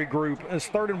 I got to regroup. It's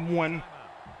 3rd and 1.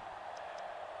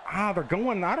 They're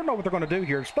going, I don't know what they're going to do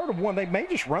here. It's 3rd and 1. They may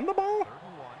just run the ball.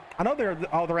 I know they're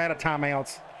out of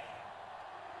timeouts.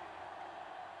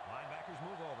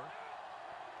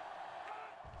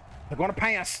 They're going to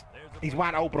pass. He's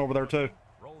wide open over there, too.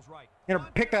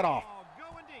 Pick that off.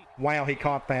 Wow, he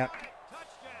caught that.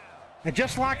 And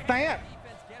just like that,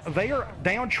 they are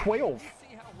down 12.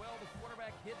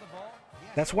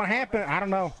 That's what happened. I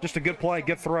don't know. Just a good play,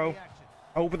 good throw.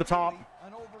 Over the top.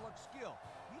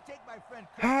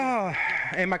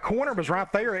 And my corner was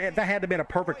right there. That had to have been a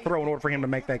perfect throw in order for him to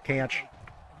make that catch.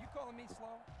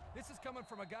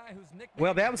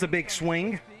 Well, that was a big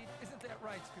swing.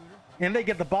 And they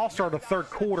get the ball started the 3rd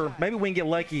quarter. Maybe we can get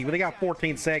lucky. They got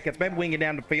 14 seconds. Maybe we can get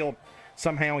down the field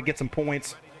somehow and get some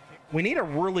points. We need a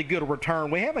really good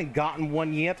return. We haven't gotten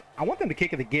one yet. I want them to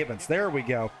kick it to Gibbons. There we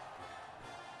go.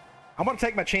 I'm going to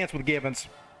take my chance with Gibbons.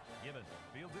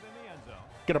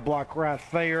 Get a block right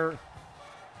there.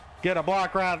 Get a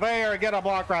block right there. Get a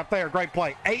block right there. Great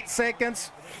play. 8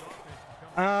 seconds.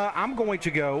 I'm going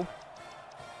to go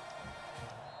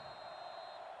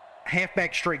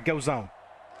halfback straight, go zone.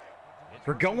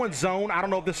 They're going zone. I don't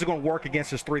know if this is going to work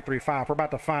against this 3-3-5. We're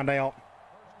about to find out.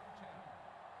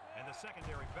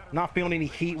 Not feeling any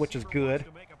heat, which is good.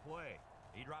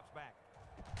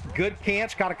 Good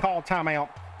catch. Got to call a timeout.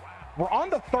 We're on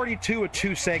the 32 with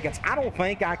 2 seconds. I don't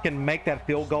think I can make that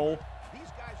field goal.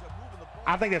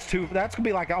 I think that's going to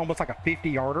be like almost like a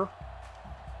 50-yarder.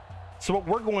 So what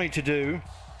we're going to do,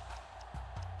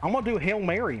 I'm going to do Hail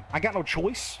Mary. I got no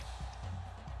choice.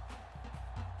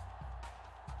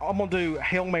 I'm going to do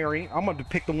Hail Mary. I'm going to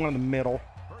pick the one in the middle.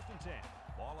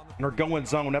 And they're going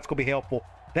zone. That's going to be helpful.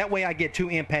 That way I get 2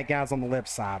 impact guys on the left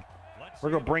side. We're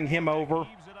going to bring him over.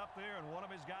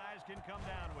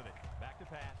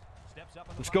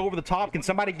 Let's go over the top. Can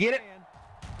somebody get it?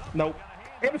 Nope.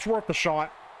 It was worth the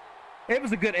shot. It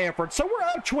was a good effort. So we're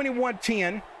up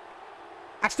 21-10.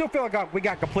 I still feel like we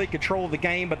got complete control of the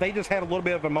game, but they just had a little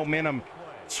bit of a momentum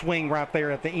swing right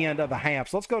there at the end of the half.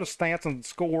 So let's go to stats and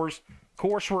scores. Of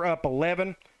course, we're up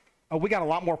 11. We got a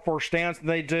lot more first downs than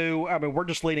they do. I mean, we're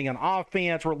just leading in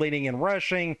offense. We're leading in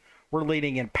rushing. We're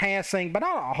leading in passing, but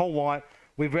not a whole lot.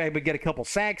 We've been able to get a couple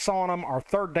sacks on them. Our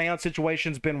third down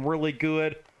situation's been really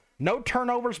good. No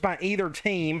turnovers by either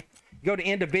team. Go to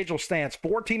individual stats.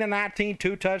 14 and 19,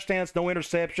 2 touchdowns, no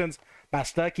interceptions by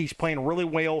Stuck. He's playing really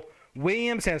well.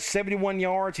 Williams has 71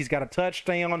 yards. He's got a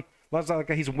touchdown. Looks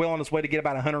like he's well on his way to get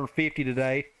about 150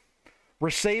 today.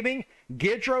 Receiving,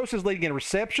 Gidros is leading in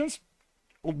receptions.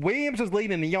 Williams is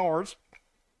leading in the yards,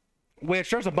 which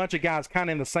there's a bunch of guys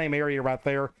kind of in the same area right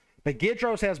there. But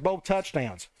Gidros has both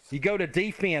touchdowns. You go to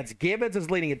defense. Gibbons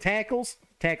is leading in tackles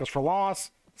for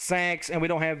loss, sacks, and we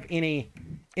don't have any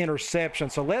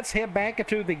interceptions. So let's head back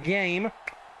into the game.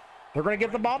 They're going to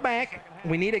get the ball back.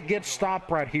 We need a good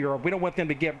stop right here. We don't want them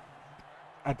to get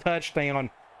a touchdown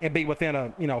and be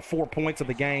within 4 points of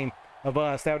the game of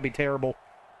us. That would be terrible.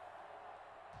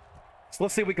 So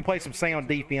let's see if we can play some sound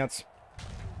defense.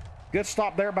 Good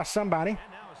stop there by somebody.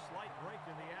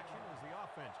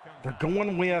 They're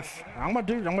going with, I'm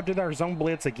gonna do their zone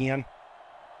blitz again.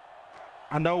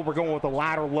 I know we're going with a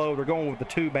lighter low. They're going with the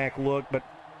 2-back look, but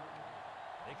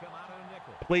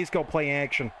please go play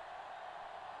action.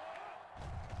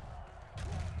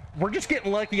 We're just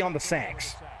getting lucky on the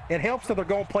sacks. It helps that they're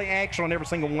going to play action on every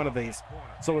single one of these.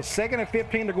 So a 2nd and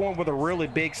 15, they're going with a really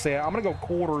big set. I'm going to go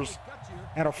quarters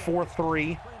at a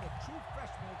 4-3.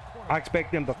 I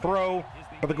expect them to throw,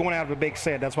 but they're going out of a big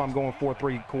set. That's why I'm going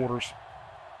 4-3 quarters.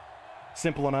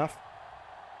 Simple enough.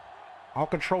 I'll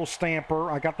control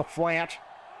Stamper. I got the flat.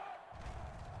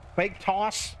 Fake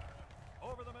toss.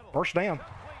 First down.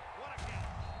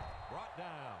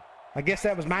 I guess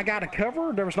that was my guy to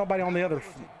cover. There was nobody on the other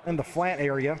in the flat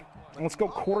area. Let's go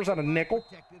quarters out of nickel.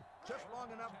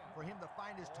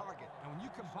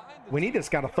 We need this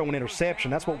guy to throw an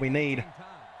interception. That's what we need.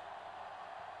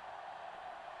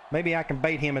 Maybe I can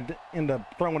bait him into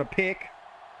throwing a pick.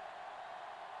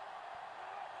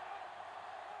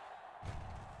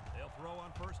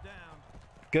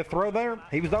 Good throw there.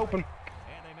 He was open.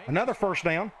 Another first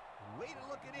down.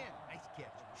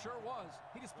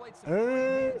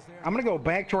 I'm going to go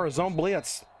back to our zone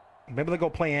blitz. Maybe they'll go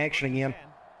play action again.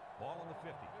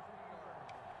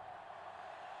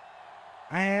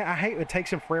 I hate it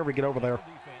takes him forever to get over there.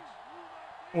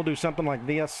 We'll do something like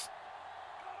this.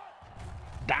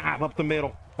 Dive up the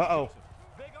middle. Uh-oh.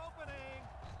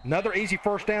 Another easy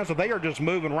first down, so they are just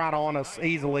moving right on us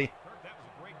easily.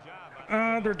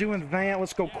 They're doing that.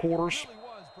 Let's go quarters.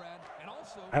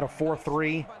 At a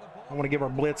 4-3. I want to give our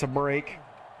blitz a break.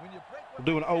 We're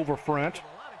doing over front.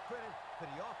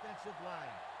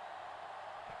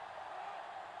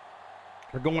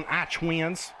 They're going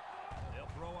I-twins.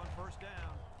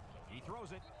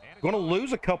 Going to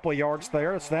lose a couple of yards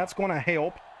there, so that's going to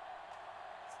help.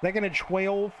 2nd and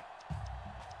 12.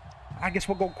 I guess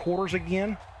we'll go quarters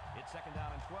again.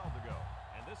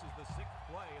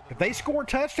 If they score a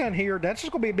touchdown here, that's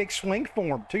just going to be a big swing for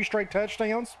them. 2 straight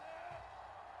touchdowns.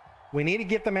 We need to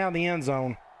get them out of the end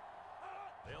zone.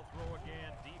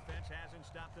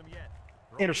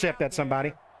 Intercept that,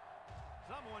 somebody.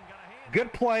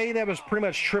 Good play. That was pretty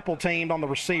much triple teamed on the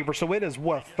receiver. So it is,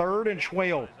 what, 3rd and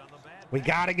 12. We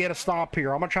got to get a stop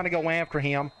here. I'm going to try to go after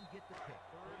him.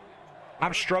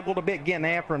 I've struggled a bit getting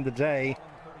after him today.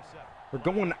 We're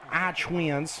going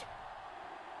I-twins.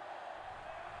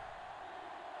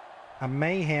 I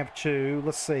may have to,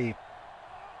 let's see.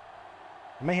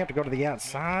 I may have to go to the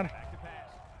outside.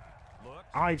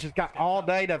 Oh, he just got all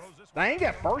day to, they ain't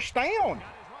got first down.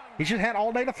 He just had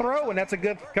all day to throw, and that's a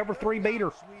good cover 3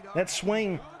 beater. That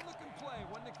swing.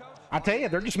 I tell you,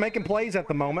 they're just making plays at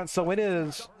the moment, so it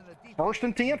is 1st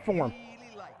and 10 for him.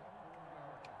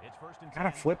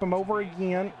 Gotta flip him over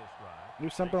again. Do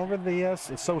something over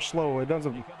this. It's so slow. It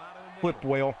doesn't flip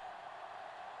well.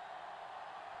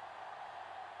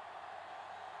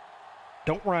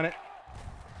 Don't run it.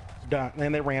 Done.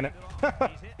 And they ran it.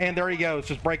 And there he goes,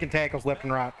 just breaking tackles left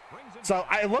and right. So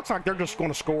it looks like they're just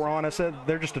going to score on us.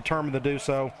 They're just determined to do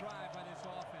so.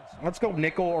 Let's go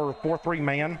nickel or 4-3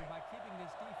 man.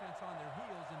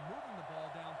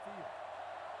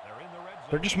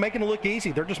 They're just making it look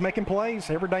easy. They're just making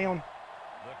plays every down.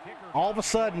 All of a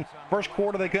sudden, first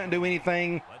quarter they couldn't do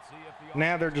anything.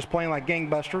 Now they're just playing like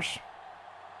gangbusters.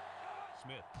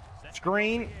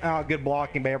 Screen. Oh, good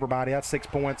blocking by everybody. That's 6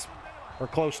 points. Or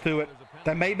close to it.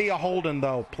 That may be a holding,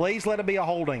 though. Please let it be a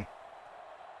holding.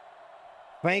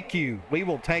 Thank you. We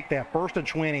will take that. 1st and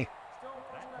 20.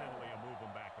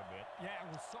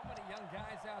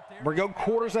 We're going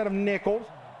quarters out of nickel.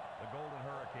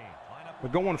 We're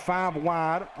going 5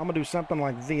 wide. I'm going to do something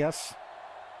like this.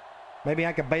 Maybe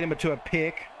I can bait him into a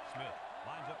pick.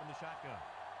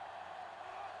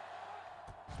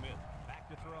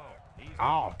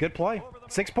 Oh, good play.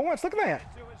 6 points. Look at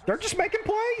that. They're just making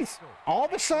plays. All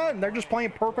of a sudden, they're just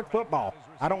playing perfect football.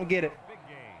 I don't get it.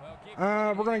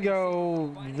 We're going to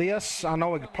go this. I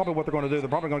know probably what they're going to do. They're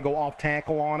probably going to go off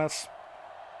tackle on us.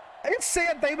 It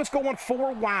said they was going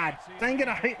 4 wide. Dang it,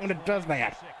 I hate when it does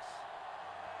that.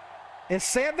 It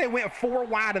said they went 4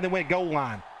 wide and then went goal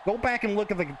line. Go back and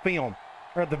look at the film,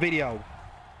 or the video.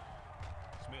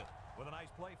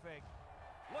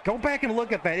 Go back and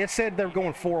look at that. It said they're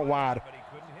going 4 wide.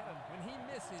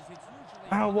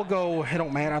 Oh, we'll go. It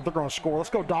don't matter. They're going to score. Let's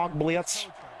go dog blitz.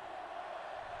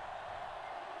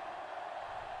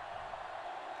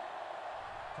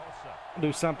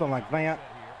 Do something like that.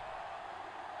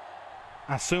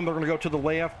 I assume they're going to go to the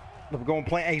left. They're going to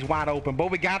play. He's wide open.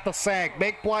 But we got the sack.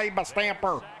 Big play by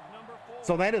Stamper.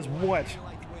 So that is what?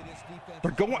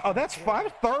 They're going. Oh, that's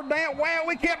 5. 3rd down. Wow,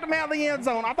 we kept them out of the end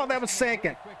zone. I thought that was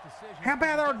 2nd. How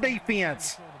about our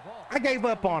defense? I gave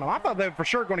up on them. I thought they were for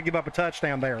sure going to give up a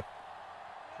touchdown there.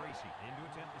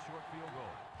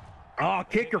 Oh,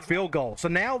 kick your field goal. So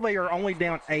now they are only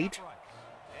down 8.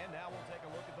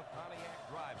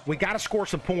 We got to score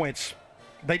some points.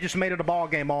 They just made it a ball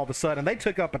game all of a sudden. They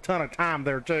took up a ton of time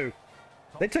there, too.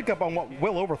 They took up on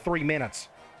well over 3 minutes.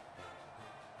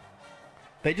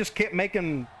 They just kept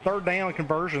making 3rd down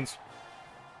conversions.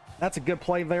 That's a good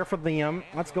play there for them.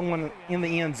 That's going in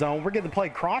the end zone. We're getting to play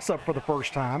cross-up for the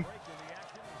first time.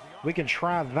 We can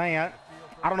try that.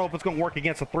 I don't know if it's going to work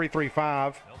against a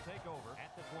 3-3-5.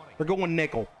 They're going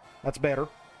nickel. That's better.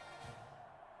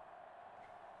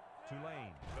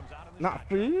 Not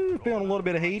feeling a little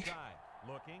bit of heat.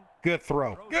 Good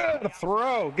throw. Good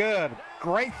throw. Good.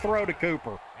 Great throw to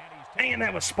Cooper. And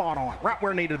that was spot on. Right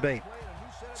where it needed to be.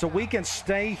 So we can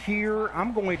stay here.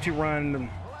 I'm going to run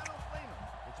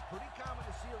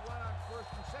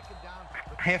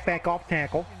halfback off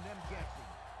tackle.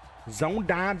 Zone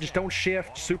dime. Just don't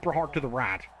shift super hard to the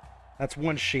right. That's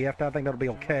 1 shift. I think that'll be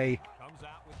okay.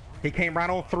 He came right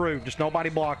on through. Just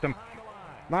nobody blocked him.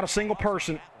 Not a single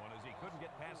person.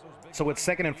 So it's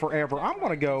 2nd and forever. I'm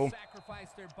going to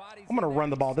run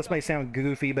the ball. This may sound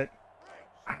goofy, but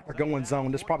they're going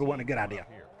zone. This probably wasn't a good idea.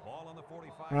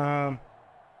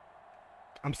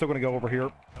 I'm still going to go over here.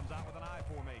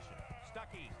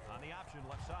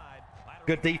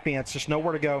 Good defense. Just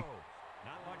nowhere to go.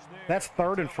 That's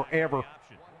 3rd and forever.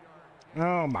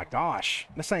 Oh, my gosh.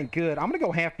 This ain't good. I'm going to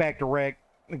go halfback direct.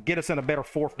 Get us in a better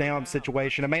 4th down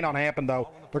situation. It may not happen, though.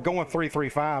 They're going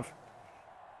 3-3-5.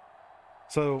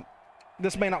 So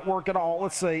this may not work at all.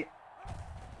 Let's see.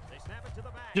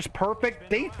 Just perfect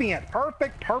defense.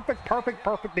 Perfect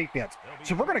defense.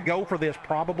 So we're going to go for this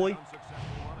probably.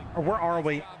 Or where are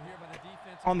we?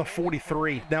 On the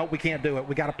 43. No, we can't do it.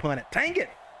 We got to punt it. Dang it.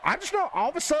 I just know all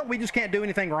of a sudden we just can't do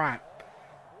anything right.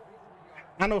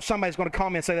 I know somebody's going to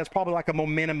comment and say that's probably like a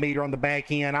momentum meter on the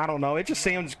back end. I don't know. It just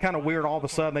sounds kind of weird all of a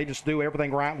sudden. They just do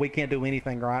everything right and we can't do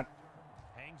anything right.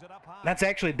 That's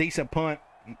actually a decent punt.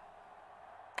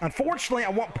 Unfortunately, I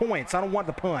want points. I don't want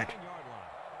the punt.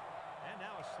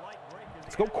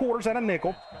 Let's go quarters out of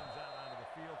nickel.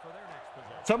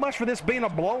 So much for this being a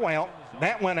blowout.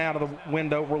 That went out of the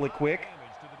window really quick.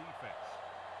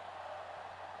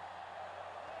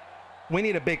 We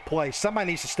need a big play.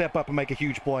 Somebody needs to step up and make a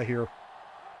huge play here.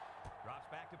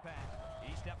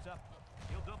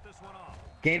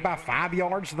 Gained by 5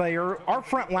 yards there. Our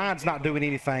front line's not doing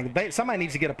anything. Somebody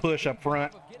needs to get a push up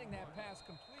front.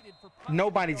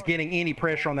 Nobody's getting any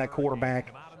pressure on that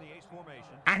quarterback.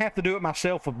 I have to do it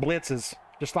myself with blitzes.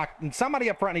 Just like somebody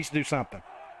up front needs to do something.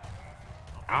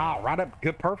 Right up.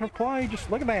 Good, perfect play. Just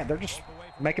look at that. They're just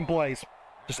making plays.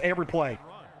 Just every play.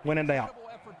 When in doubt.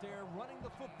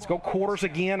 Let's go quarters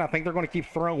again. I think they're going to keep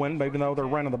throwing, even though they're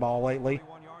running the ball lately.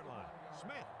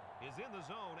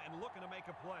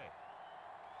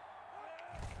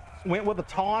 Went with a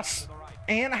toss.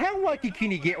 And how lucky can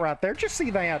you get right there? Just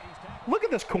see that. Look at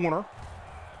this corner.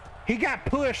 He got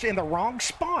pushed in the wrong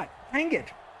spot. Dang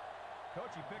it.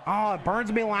 Oh, it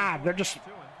burns me alive.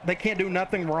 They can't do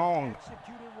nothing wrong.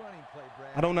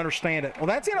 I don't understand it. Well,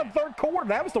 that's in the 3rd quarter.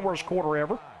 That was the worst quarter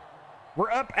ever.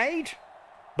 We're up 8.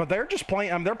 But they're just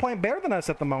playing. They're playing better than us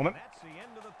at the moment.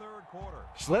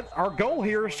 So our goal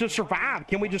here is to survive.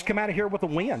 Can we just come out of here with a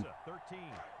win?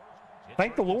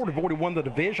 Thank the Lord we've already won the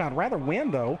division. I'd rather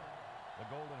win, though.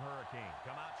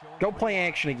 Go play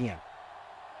action again.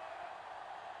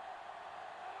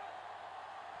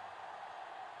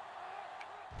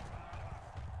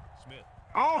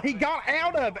 Oh, he got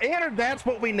out of it. That's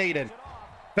what we needed.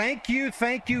 Thank you,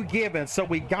 Gibbons. So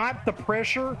we got the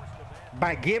pressure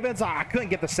by Gibbons. I couldn't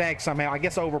get the sack somehow. I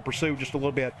guess I over pursued just a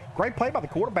little bit. Great play by the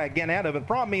quarterback getting out of it. The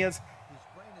problem is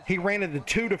He ran into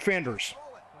 2 defenders.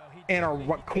 And our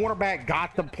cornerback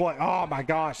got the play. Oh, my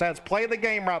gosh. That's play of the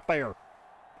game right there.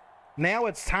 Now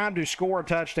it's time to score a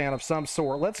touchdown of some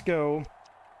sort. Let's go.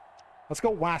 Let's go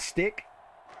Y stick.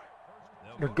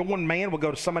 They're going man. We'll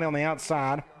go to somebody on the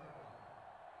outside.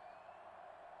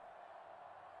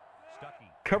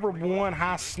 Cover 1,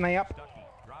 high snap.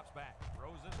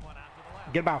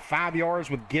 Get about 5 yards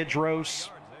with Gidros.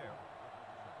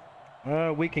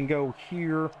 We can go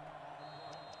here.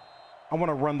 I want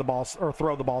to run the ball or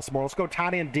throw the ball some more. Let's go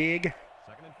tight end dig.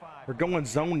 We're going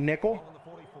zone nickel.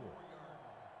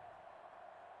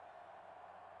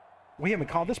 We haven't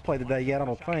called this play today yet, I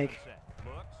don't think.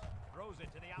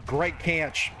 Great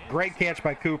catch. Great catch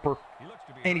by Cooper.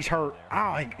 And he's hurt.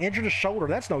 Oh, he injured his shoulder.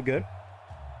 That's no good.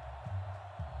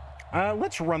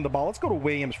 Let's run the ball. Let's go to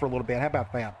Williams for a little bit. How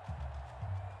about that?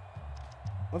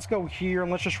 Let's go here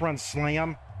and let's just run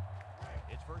slam.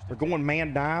 They're going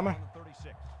man dime.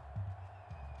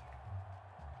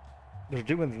 They're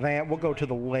doing that. We'll go to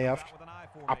the left.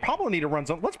 I probably need to run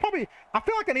some. I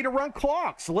feel like I need to run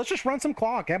clock. So let's just run some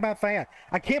clock. How about that?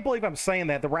 I can't believe I'm saying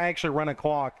that we're actually running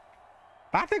clock.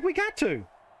 But I think we got to.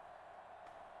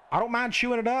 I don't mind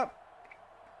chewing it up.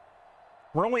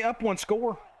 We're only up 1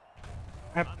 score.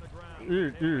 Got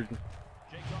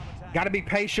to be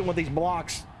patient with these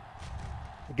blocks.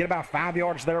 Get about 5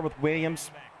 yards there with Williams.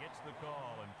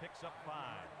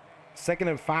 2nd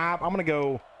and 5. I'm going to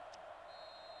go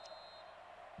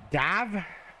dive,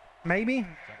 maybe.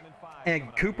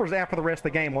 And Cooper's out for the rest of the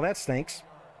game. Well, that stinks.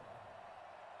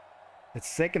 It's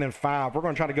 2nd and 5. We're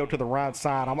going to try to go to the right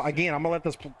side. I'm going to let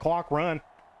this clock run.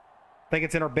 I think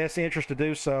it's in our best interest to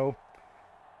do so.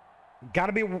 Got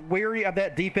to be wary of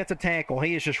that defensive tackle.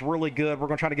 He is just really good. We're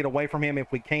going to try to get away from him if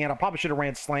we can. I probably should have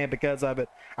ran slam because of it.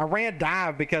 I ran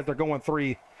dive because they're going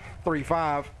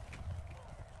 3-5.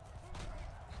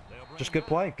 Just good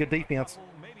play. Good defense.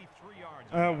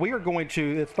 We are going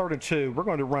to, it's 3rd and 2. We're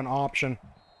going to run option.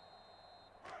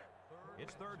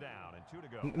 It's 3rd down and 2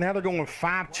 to go. Now they're going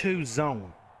 5-2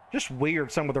 zone. Just weird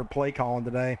some of their play calling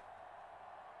today.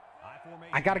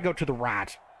 I got to go to the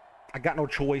right. I got no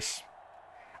choice.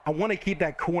 I want to keep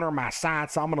that corner on my side,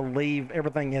 so I'm going to leave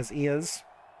everything as is.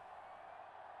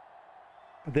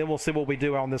 Then we'll see what we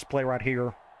do on this play right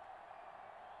here.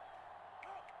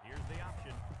 Here's the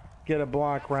option. Get a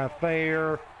block right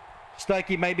there.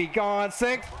 Stuckey may be gone.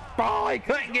 6. Oh, he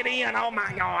couldn't get in. Oh,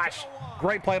 my gosh.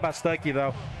 Great play by Stuckey,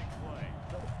 though.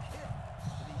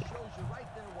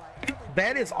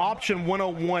 That is option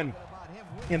 101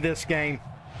 in this game.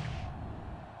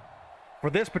 For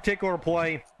this particular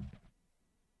play,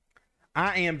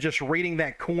 I am just reading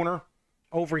that corner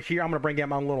over here. I'm going to bring out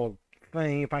my little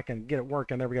thing if I can get it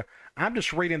working. There we go. I'm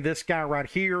just reading this guy right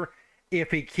here.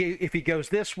 If he goes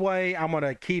this way, I'm going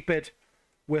to keep it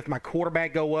with my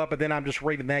quarterback go up, and then I'm just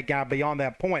reading that guy beyond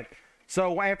that point.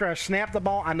 So after I snap the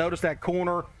ball, I notice that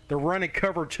corner. They're running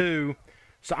cover 2.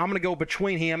 So I'm going to go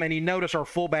between him, and you notice our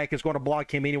fullback is going to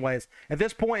block him anyways. At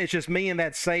this point, it's just me and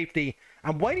that safety.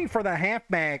 I'm waiting for the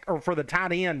halfback or for the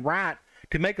tight end right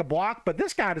to make a block, but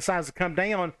this guy decides to come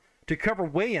down to cover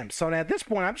Williams. So now at this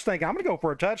point, I'm just thinking I'm going to go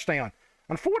for a touchdown.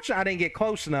 Unfortunately, I didn't get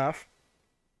close enough.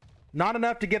 Not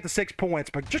enough to get the 6 points,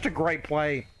 but just a great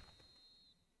play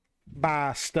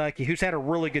by Stuckey, who's had a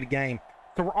really good game.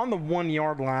 So we're on the 1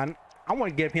 yard line. I want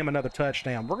to give him another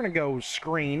touchdown. We're going to go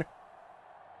screen.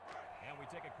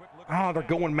 Oh, they're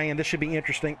going man. This should be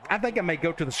interesting. I think I may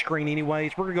go to the screen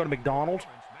anyways. We're going to go to McDonald.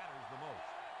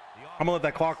 I'm going to let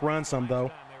that clock run some,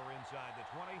 though.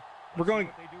 We're going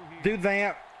to do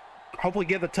that. Hopefully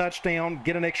get the touchdown,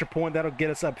 get an extra point. That'll get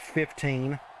us up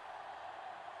 15.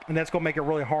 And that's going to make it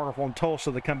really harder for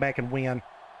Tulsa to come back and win.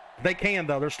 They can,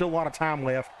 though. There's still a lot of time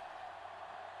left.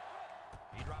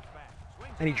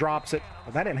 And he drops it.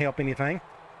 Well, that didn't help anything.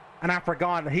 And I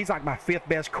forgot that he's like my 5th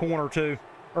best corner, too,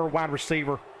 or wide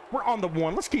receiver. We're on the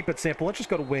 1. Let's keep it simple. Let's just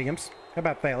go to Williams. How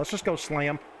about that? Let's just go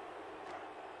slam.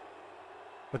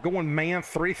 They're going man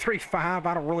 3-3-5.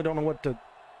 I really don't know what to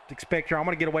expect here. I'm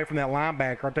going to get away from that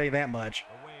linebacker. I'll tell you that much.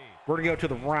 We're going to go to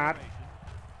the right.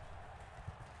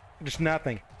 Just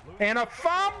nothing. And a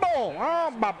fumble.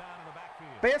 Oh, my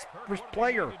best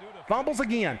player. Fumbles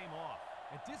again.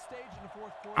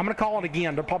 I'm going to call it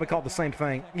again. They'll probably call it the same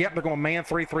thing. Yep, they're going man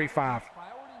 3-3-5.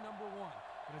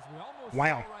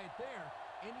 Wow.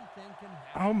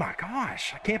 Oh, my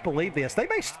gosh. I can't believe this. They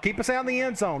may keep us out in the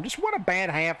end zone. Just what a bad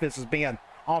half this has been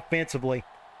offensively.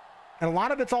 And a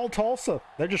lot of it's all Tulsa.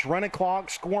 They're just running clock,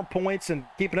 scoring points, and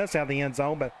keeping us out of the end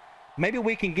zone. But maybe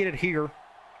we can get it here.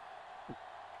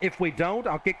 If we don't,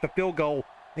 I'll kick the field goal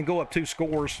and go up 2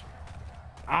 scores.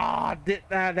 Ah,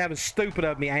 that was stupid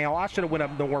of me, Al. I should have went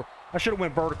up north. I should have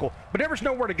went vertical. But there was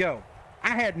nowhere to go. I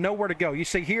had nowhere to go. You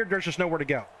see here, there's just nowhere to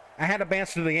go. I had to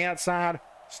bounce to the outside.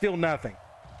 Still nothing.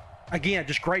 Again,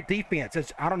 just great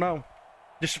defense. I don't know.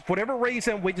 Just for whatever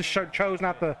reason, we just chose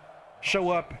not to show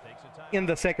up in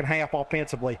the second half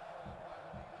offensively.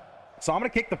 So I'm going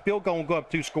to kick the field goal and go up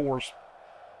 2 scores.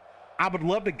 I would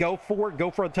love to go for it, go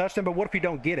for a touchdown, but what if you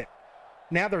don't get it?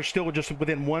 Now they're still just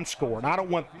within 1 score, and I don't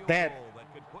want that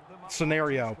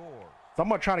scenario. So I'm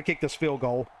going to try to kick this field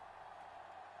goal.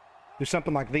 Do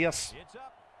something like this.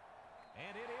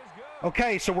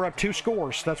 Okay, so we're up 2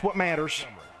 scores. That's what matters.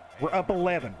 We're up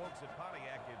 11.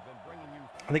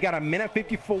 They got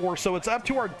 1:54, so it's up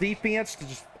to our defense to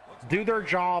just do their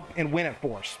job and win it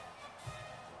for us.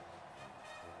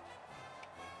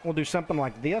 We'll do something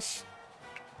like this.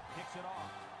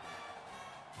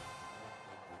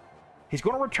 He's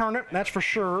going to return it, that's for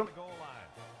sure.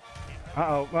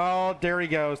 Uh-oh. Oh, there he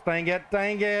goes. Dang it.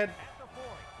 Dang it.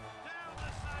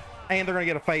 And they're going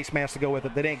to get a face mask to go with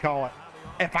it. They didn't call it.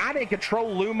 If I didn't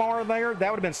control Lumar there, that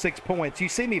would have been 6 points. You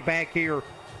see me back here.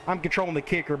 I'm controlling the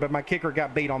kicker, but my kicker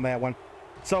got beat on that one.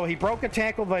 So he broke a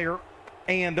tackle there,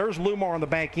 and there's Lumar on the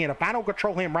back end. If I don't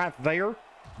control him right there,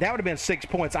 that would have been 6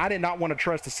 points. I did not want to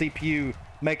trust the CPU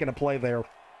making a play there.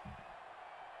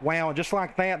 Wow, and just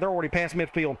like that, they're already past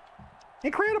midfield.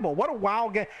 Incredible. What a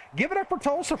wild game. Give it up for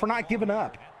Tulsa for not giving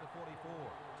up.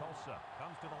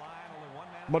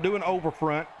 We'll do an over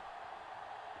front.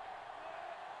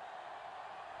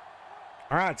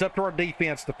 All right, it's up to our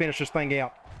defense to finish this thing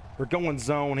out. We're going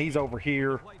zone. He's over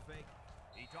here.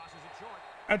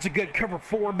 That's a good cover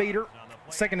 4 beater.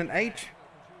 2nd and 8.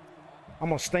 I'm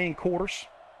going to stay in quarters.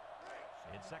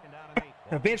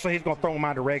 Eventually, he's going to throw in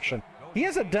my direction. He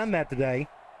hasn't done that today.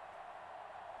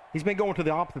 He's been going to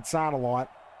the opposite side a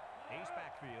lot.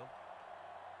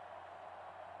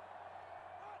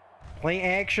 Play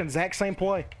action, exact same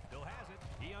play.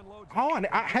 Oh, and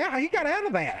how he got out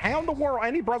of that? How in the world?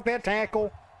 And he broke that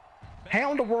tackle.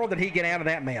 How in the world did he get out of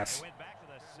that mess?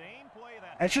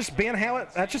 That's just been how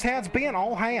that's just how it's been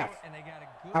all half.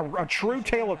 A true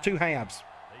tale of 2 halves.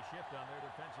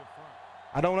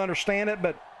 I don't understand it,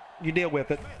 but you deal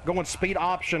with it. Going speed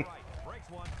option.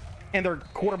 And their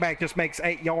quarterback just makes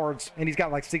 8 yards, and he's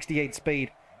got like 68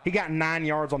 speed. He got 9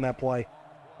 yards on that play.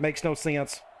 Makes no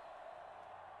sense.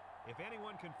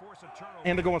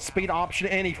 And they're going speed option,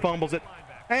 and he fumbles it.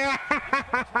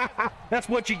 That's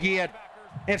what you get.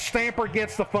 And Stamper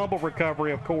gets the fumble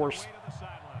recovery, of course.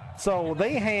 So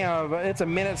they have, it's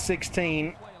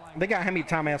 1:16. They got how many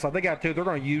timeouts? They got 2. They're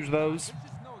going to use those.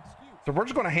 So we're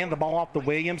just going to hand the ball off to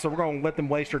Williams, so we're going to let them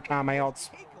waste their timeouts.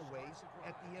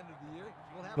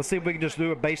 Let's see if we can just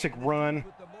do a basic run.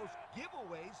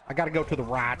 I got to go to the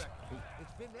right.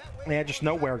 Yeah, just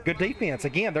nowhere. Good defense.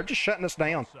 Again, they're just shutting us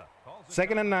down.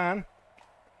 2nd and 9.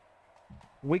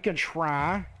 We can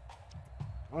try.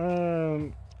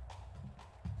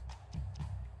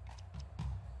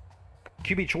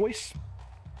 QB choice.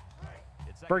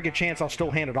 Very good chance I'll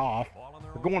still hand it off.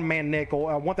 We're going man nickel.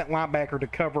 I want that linebacker to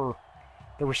cover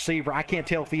the receiver. I can't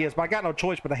tell if he is, but I got no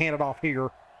choice but to hand it off here.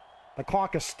 The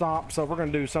clock is stopped, so we're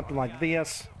going to do something like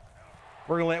this.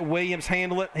 We're going to let Williams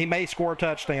handle it. He may score a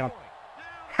touchdown.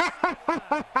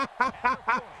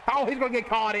 Oh, he's going to get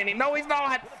caught in him. No, he's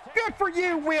not. Good for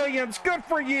you, Williams. Good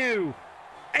for you.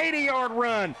 80-yard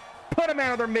run. Put them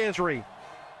out of their misery.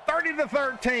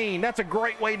 30-13. That's a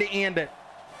great way to end it.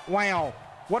 Wow.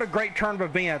 What a great turn of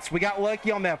events. We got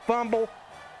lucky on that fumble.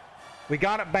 We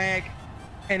got it back.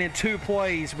 And in 2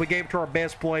 plays, we gave it to our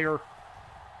best player.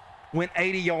 Went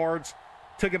 80 yards,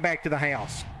 took it back to the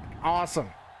house. Awesome.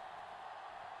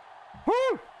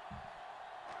 Woo!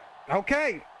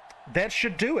 Okay, that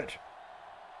should do it.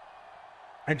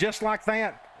 And just like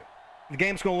that, the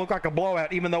game's going to look like a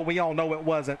blowout, even though we all know it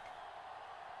wasn't.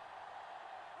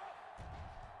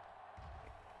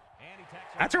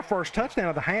 That's our first touchdown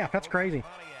of the half. That's crazy.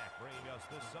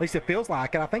 At least it feels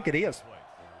like it. I think it is.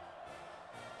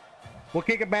 We'll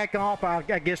kick it back off. I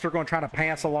guess they're going to try to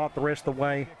pass a lot the rest of the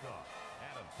way.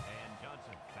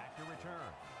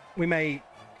 We may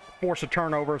force a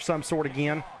turnover of some sort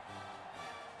again.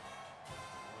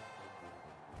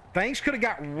 Things could have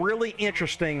got really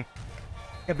interesting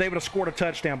if they would have scored a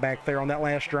touchdown back there on that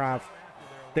last drive.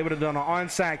 They would have done an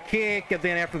onside kick, and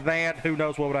then after that, who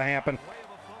knows what would have happened.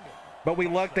 But we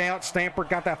lucked out. Stamper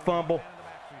got that fumble.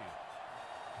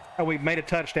 And we made a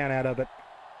touchdown out of it.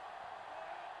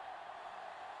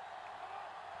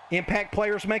 Impact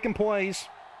players making plays.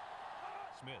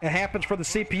 It happens for the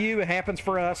CPU. It happens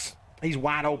for us. He's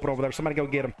wide open over there. Somebody go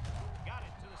get him.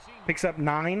 Picks up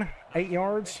 8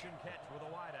 yards.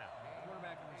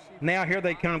 Now here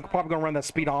they come. Probably going to run that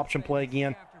speed option play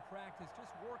again.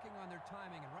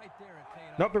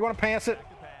 Nope, they're going to pass it.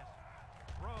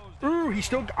 Ooh, he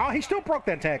still broke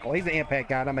that tackle. He's the impact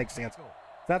guy. That makes sense.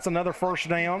 That's another first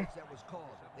down.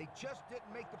 They just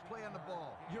didn't make the play on the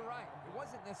ball. You're right. It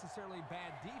wasn't necessarily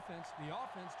bad defense. The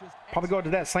offense just probably go to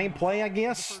that same play, I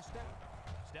guess.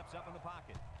 Steps up in the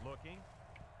pocket, looking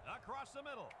across the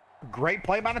middle. Great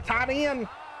play by the tight end.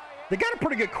 They got a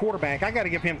pretty good quarterback. I got to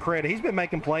give him credit. He's been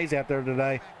making plays out there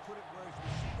today.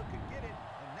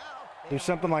 Do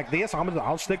something like this.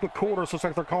 I'll stick with quarters. Looks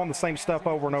like they're calling the same stuff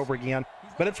over and over again,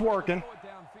 but it's working.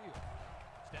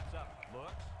 Steps up,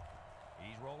 looks.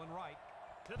 He's rolling right.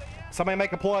 Somebody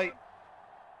make a play.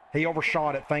 He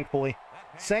overshot it, thankfully.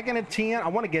 2nd and 10. I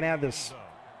want to get out of this.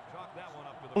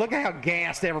 Look at how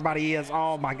gassed everybody is.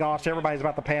 Oh, my gosh. Everybody's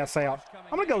about to pass out.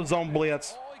 I'm going to go zone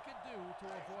blitz.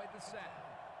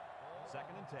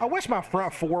 I wish my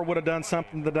front four would have done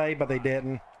something today, but they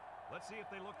didn't. Let's see if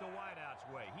they look the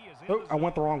wideouts way. He is in Oh, I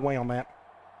went the wrong way on that.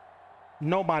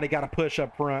 Nobody got a push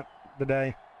up front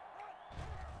today.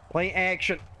 Play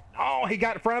action. Oh, he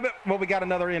got in front of it. Well, we got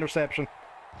another interception.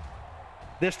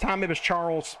 This time it was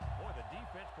Charles.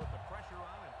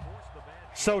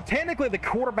 So technically the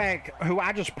quarterback who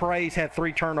I just praised had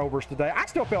 3 turnovers today. I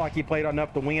still feel like he played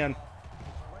enough to win.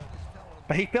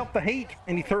 But he felt the heat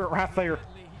and he threw it right there.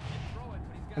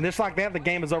 And just like that, the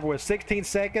game is over with. 16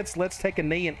 seconds. Let's take a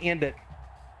knee and end it.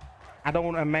 I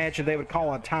don't imagine they would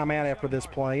call a timeout after this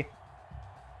play.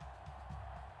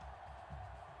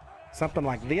 Something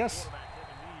like this.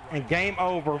 And game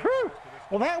over. Whew.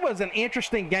 Well, that was an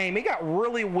interesting game. It got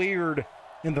really weird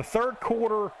in the 3rd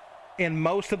quarter and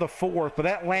most of the 4th. But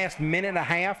that last minute and a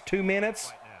half, 2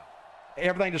 minutes,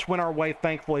 everything just went our way,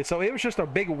 thankfully. So it was just a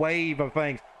big wave of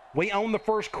things. We owned the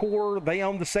 1st quarter. They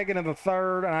owned the 2nd and the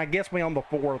 3rd. And I guess we owned the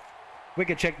 4th. We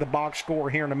can check the box score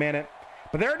here in a minute.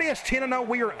 But there it is, 10-0.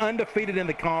 We are undefeated in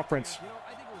the conference.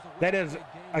 That is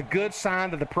a good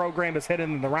sign that the program is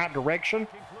heading in the right direction.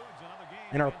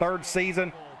 In our 3rd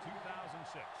season,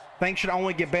 things should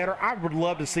only get better. I would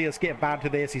love to see us get back to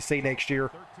the SEC next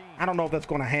year. I don't know if that's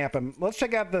going to happen. Let's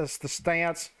check out the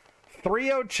stats.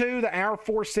 302, the hour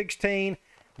 416.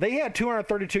 They had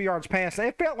 232 yards passing.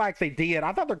 It felt like they did.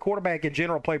 I thought their quarterback in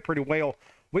general played pretty well.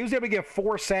 We was able to get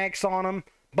 4 sacks on them.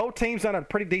 Both teams done a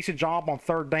pretty decent job on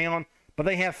 3rd down, but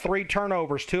they had 3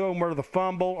 turnovers. 2 of them were the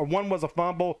fumble, or 1 was a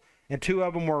fumble, and 2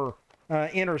 of them were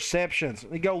interceptions.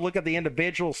 We go look at the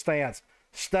individual stats.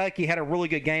 Stuckey had a really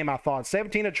good game, I thought.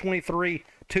 17 of 23,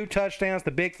 2 touchdowns.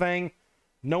 The big thing,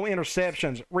 no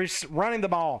interceptions. Running the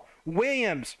ball.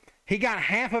 Williams, he got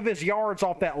half of his yards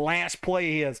off that last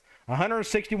play. His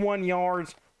 161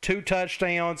 yards, 2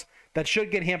 touchdowns. That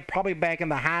should get him probably back in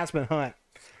the Heisman hunt.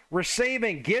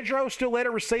 Receiving, Gidrow still led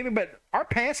at receiving, but our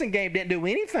passing game didn't do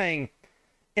anything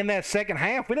in that second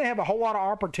half. We didn't have a whole lot of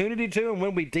opportunity to, and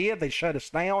when we did, they shut us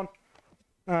down.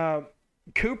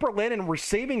 Cooper led in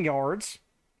receiving yards,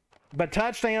 but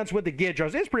touchdowns with the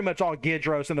Gidrows. It's pretty much all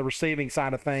Gidrows in the receiving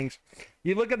side of things.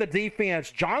 You look at the defense,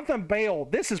 Jonathan Bale,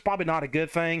 this is probably not a good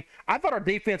thing. I thought our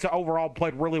defense overall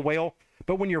played really well,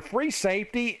 but when your free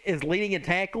safety is leading in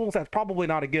tackles, that's probably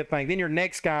not a good thing. Then your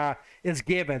next guy is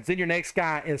Gibbons. Then your next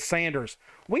guy is Sanders.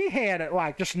 We had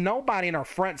like just nobody in our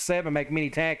front 7 make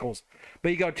many tackles.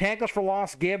 But you go tackles for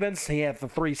loss, Gibbons, he had the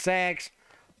 3 sacks.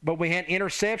 But we had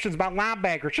interceptions by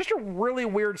linebackers. Just a really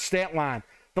weird stat line.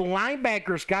 The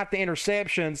linebackers got the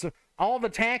interceptions. All the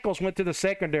tackles went to the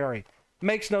secondary.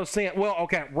 Makes no sense. Well,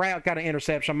 okay, Route got an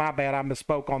interception. My bad. I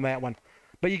misspoke on that one.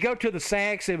 But you go to the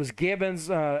sacks. It was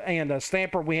Gibbons and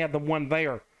Stamper. We had the 1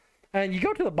 there. And you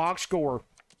go to the box score.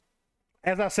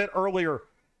 As I said earlier,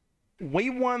 we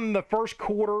won the 1st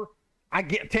quarter.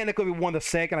 Technically we won the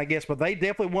 2nd, I guess. But they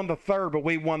definitely won the 3rd, but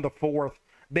we won the 4th.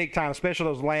 Big time, especially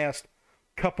those last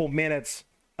couple minutes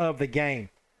of the game.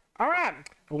 All right,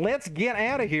 let's get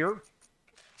out of here.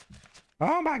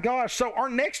 Oh my gosh, so our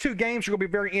next 2 games are going to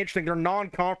be very interesting. They're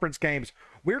non-conference games.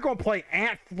 We're going to play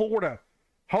at Florida.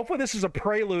 Hopefully this is a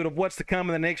prelude of what's to come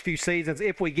in the next few seasons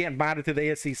if we get invited to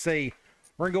the SEC.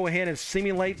 We're going to go ahead and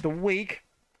simulate the week.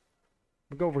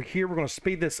 We'll go over here. We're going to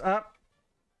speed this up.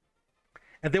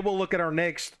 And then we'll look at our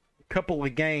next couple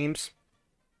of games.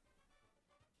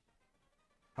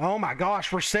 Oh my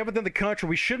gosh, we're 7th in the country.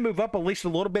 We should move up at least a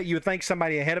little bit. You would think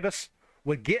somebody ahead of us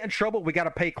would get in trouble. We got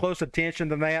to pay close attention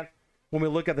to that when we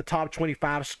look at the top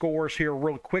 25 scores here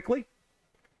real quickly.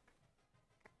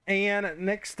 And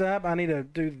next up, I need to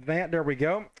do that. There we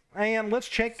go. And let's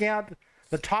check out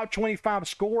the top 25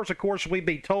 scores. Of course, we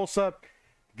beat Tulsa,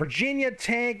 Virginia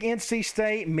Tech, NC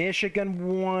State,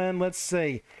 Michigan won. Let's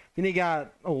see. Then you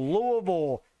got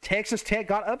Louisville. Texas Tech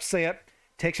got upset.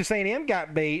 Texas A&M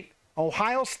got beat.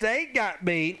 Ohio State got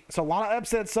beat. So a lot of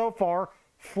upsets so far.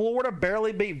 Florida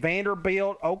barely beat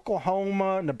Vanderbilt.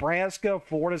 Oklahoma, Nebraska,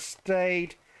 Florida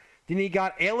State. Then you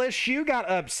got LSU got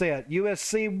upset.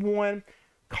 USC won.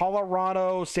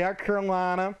 Colorado, South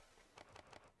Carolina.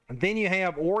 And then you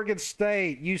have Oregon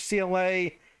State,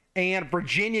 UCLA, and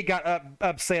Virginia got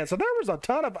upset. So there was a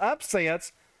ton of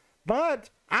upsets. But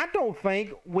I don't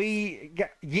think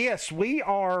yes, we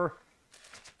are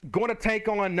going to take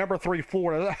on number 3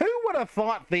 Florida. Who would have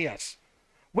thought this?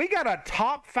 We got a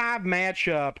top 5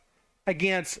 matchup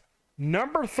against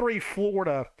number 3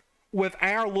 Florida with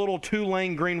our little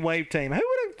Tulane Green Wave team. Who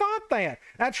would have thought that?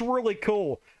 That's really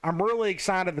cool. I'm really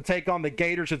excited to take on the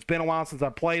Gators. It's been a while since I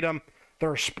played them.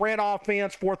 They're a spread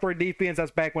offense, 4-3 defense. That's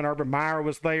back when Urban Meyer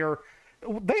was there. They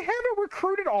haven't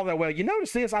recruited all that well. You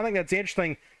notice this? I think that's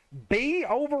interesting. B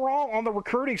overall on the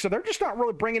recruiting, so they're just not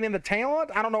really bringing in the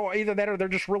talent. I don't know, either that or they're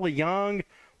just really young.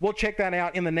 We'll check that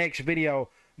out in the next video.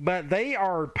 But they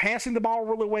are passing the ball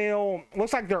really well.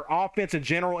 Looks like their offense in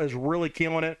general is really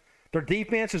killing it. Their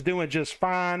defense is doing just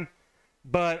fine.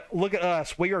 But look at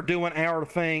us. We are doing our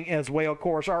thing as well. Of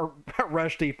course, our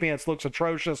rush defense looks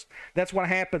atrocious. That's what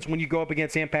happens when you go up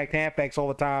against impact halfbacks all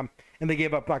the time and they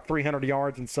give up like 300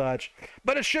 yards and such.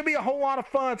 But it should be a whole lot of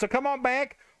fun. So come on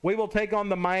back. We will take on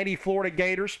the mighty Florida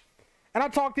Gators. And I'll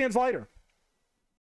talk to you later.